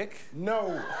Michael Vick?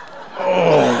 No.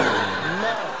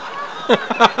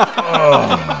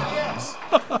 Yes.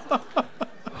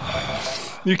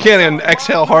 You can't even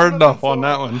exhale hard enough on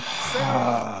that one.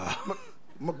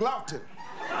 McLaughlin.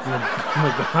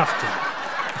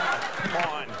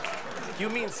 Come on. You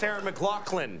mean Sarah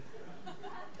McLaughlin?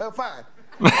 Fine.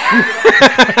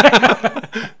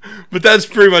 But that's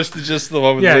pretty much just the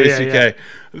one with Yeah, Louis yeah, C.K.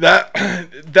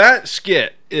 That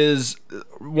skit is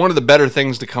one of the better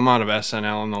things to come out of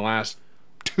SNL in the last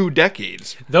 2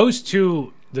 decades. Those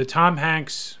two, the Tom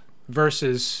Hanks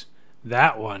versus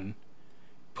that one,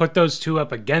 put those two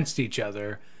up against each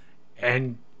other,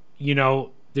 and, you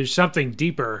know, there's something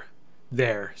deeper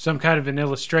there. Some kind of an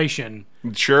illustration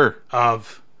Sure.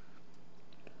 of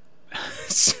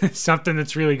something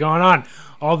that's really going on.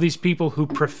 All these people who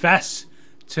profess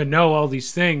to know all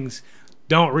these things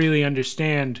don't really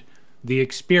understand the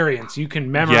experience. You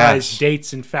can memorize Yes.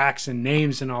 dates and facts and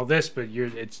names and all this, but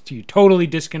you're totally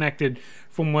disconnected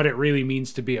from what it really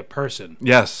means to be a person.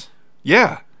 Yes.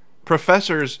 Yeah.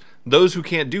 Professors, those who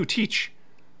can't do, teach.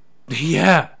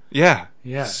 Yeah. Yeah.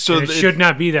 Yeah. So And it should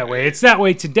not be that way. It's that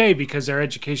way today because our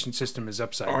education system is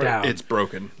upside down. It's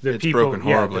broken. The It's people, broken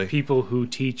horribly. Yeah, the people who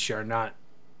teach are not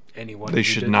anyone. They who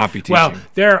should did- not be Well, teaching.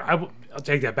 I'll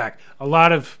take that back. A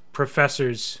lot of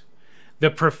professors, the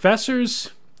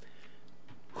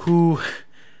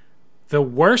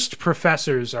worst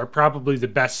professors are probably the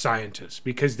best scientists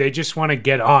because they just want to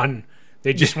get on.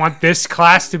 They just want this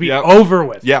class to be Yep. over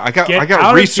with. Yeah, I got Get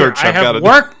out of research here. I've I gotta have do.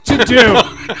 work to do.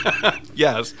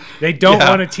 Yes. They don't Yeah.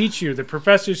 want to teach you. The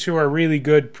professors who are really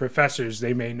good professors,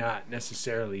 they may not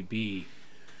necessarily be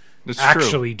That's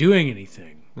actually doing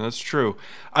anything. true. That's true.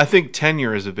 I think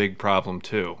tenure is a big problem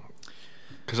too.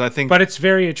 Because I think. But it's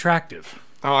very attractive.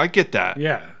 Oh, I get that.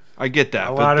 Yeah. I get that.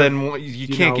 A But lot of, then you you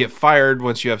can't know- get fired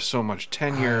once you have so much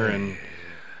tenure, and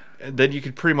then you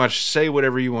could pretty much say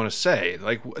whatever you want to say.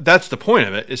 Like, that's the point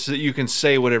of it, is that you can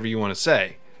say whatever you want to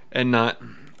say and not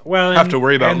Well, have to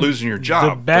worry about and losing your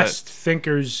job. The best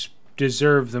thinkers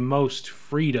deserve the most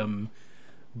freedom,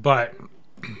 but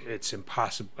it's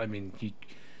impossible. I mean,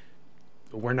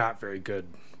 we're not very good.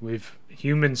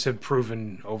 Humans have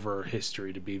proven over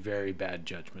history to be very bad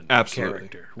judgment. of Absolutely.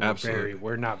 Character. Absolutely.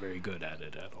 We're not very good at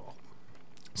it at all.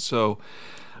 So,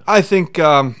 I think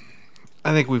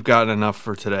we've gotten enough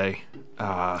for today.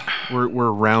 We're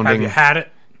rounding. Have you had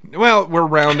it? Well, we're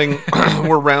rounding.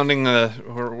 we're rounding an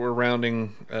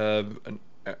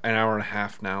hour and a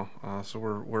half now. So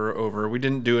we're over. We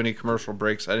didn't do any commercial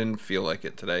breaks. I didn't feel like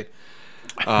it today.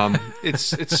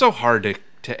 It's so hard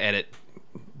to edit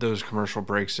those commercial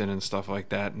breaks in and stuff like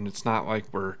that, and it's not like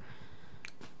we're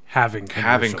Having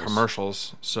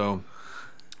commercials. So,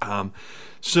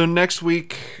 so next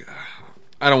week.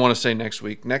 I don't want to say next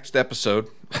week. Next episode,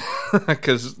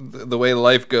 because the way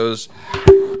life goes.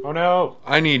 Oh no!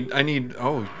 I need.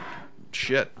 Oh,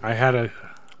 shit! I've had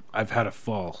a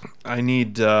fall. I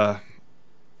need. I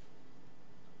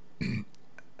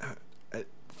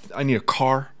need a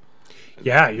car.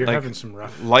 Yeah, you're Like, having some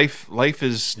rough. Life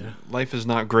is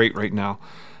not great right now.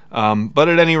 But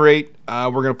at any rate,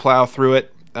 we're gonna plow through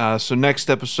it. So next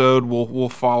episode, we'll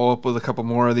follow up with a couple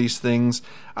more of these things.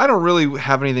 I don't really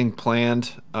have anything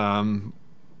planned.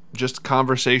 Just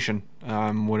conversation.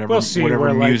 Whatever. We'll see whatever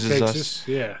where life muses takes us. us.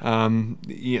 Yeah.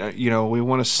 You know, we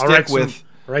want to I'll stick with.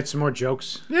 write some more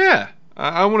jokes. Yeah,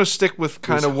 I want to stick with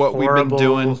kind These of what we've been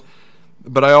doing. horrible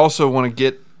but I also want to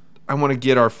get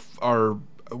our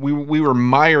we were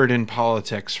mired in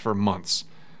politics for months,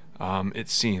 it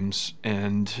seems,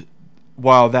 and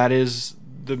while that is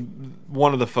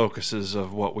one of the focuses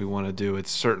of what we want to do, it's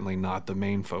certainly not the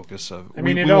main focus of. I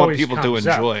mean, we it want always people to comes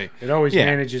up. enjoy. It always Yeah.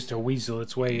 manages to weasel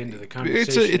its way into the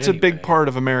conversation. It's a big anyway. part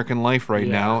of American life right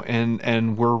Yeah. now,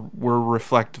 and we're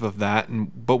reflective of that,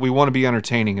 but we want to be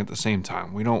entertaining at the same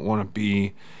time. We don't want to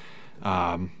be,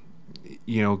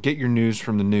 get your news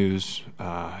from the news,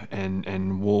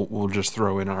 and we'll just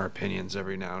throw in our opinions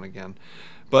every now and again.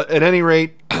 But at any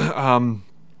rate,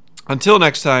 until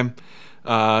next time,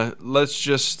 let's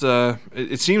just.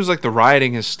 It seems like the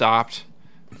rioting has stopped.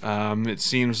 It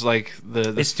seems like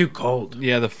It's too cold.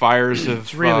 Yeah, the fires have.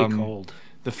 It's really cold.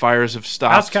 The fires have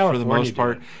stopped How's for the California most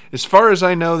part. doing? As far as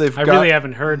I know, they've. I really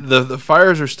haven't heard. The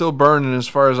fires are still burning, as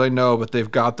far as I know, but they've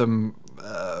got them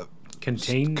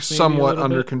Contained maybe a somewhat little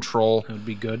under bit? control. That would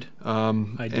be good.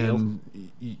 Ideal. Ideal. And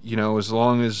as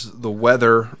long as the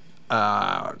weather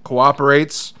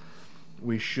cooperates,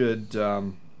 we should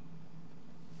have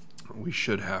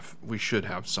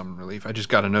some relief. I just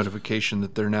got a notification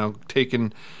that they're now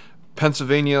taking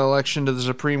Pennsylvania election to the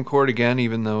Supreme Court again,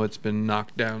 even though it's been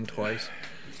knocked down twice.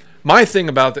 My thing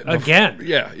about the Again?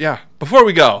 yeah. Before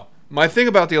we go, my thing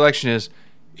about the election is,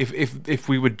 if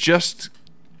we would just,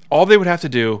 all they would have to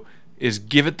do is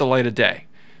give it the light of day.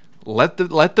 Let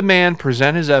the man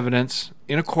present his evidence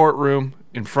in a courtroom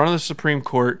in front of the Supreme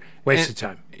Court. Waste of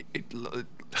time.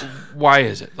 Why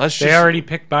is it? They already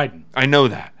picked Biden. I know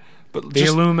that, but The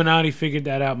Illuminati figured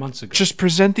that out months ago. just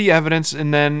present the evidence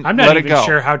and then I'm not let it even go.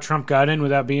 sure how Trump got in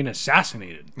without being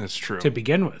assassinated. That's true. To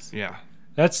begin with. Yeah.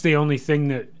 That's the only thing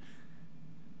that,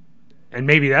 and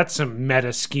maybe that's some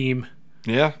meta scheme,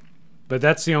 Yeah. but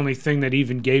that's the only thing that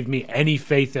even gave me any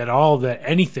faith at all that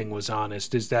anything was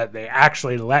honest, is that they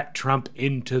actually let Trump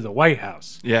into the White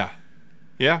House. Yeah.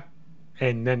 Yeah.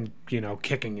 And then,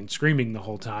 kicking and screaming the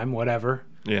whole time, whatever.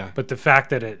 Yeah. But the fact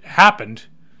that it happened,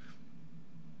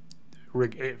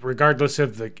 regardless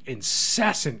of the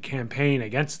incessant campaign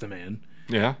against the man,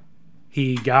 Yeah.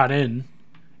 he got in,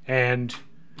 and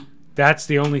that's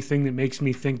the only thing that makes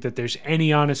me think that there's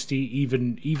any honesty,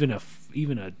 even a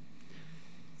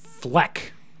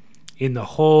fleck in the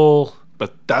whole.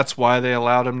 But that's why they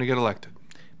allowed him to get elected.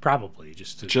 Probably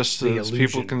just so the that people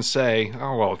illusion. can say,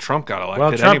 "Oh well, Trump got elected." Well,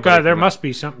 Trump Anybody got. can There elect." must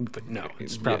be something, but no,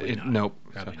 it's probably not. Nope.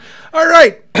 Probably not. All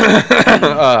right.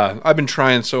 I've been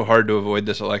trying so hard to avoid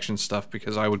this election stuff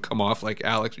because I would come off like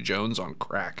Alex Jones on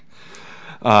crack.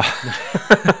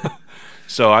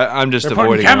 So I'm just They're avoiding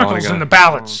putting it chemicals altogether. in the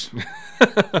ballots.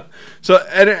 So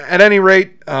at any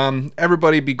rate,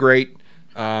 everybody be great.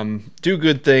 Do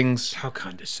good things. How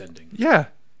condescending. Yeah.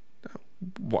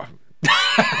 Why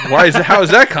is it? How is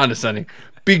that condescending?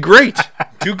 Be great.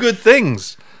 Do good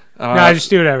things. No, just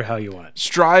do whatever the hell you want.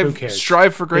 Who cares?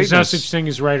 Strive for greatness. There's no such thing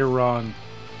as right or wrong.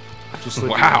 Just live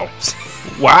your Wow. lives.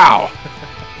 Wow.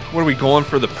 What are we going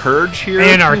for, the purge here?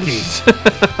 Anarchy.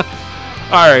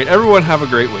 All right, everyone have a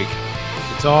great week.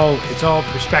 It's all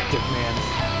perspective,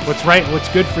 man. What's right, what's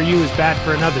good for you is bad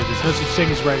for another. There's no such thing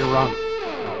as right or wrong.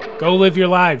 Go live your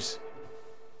lives.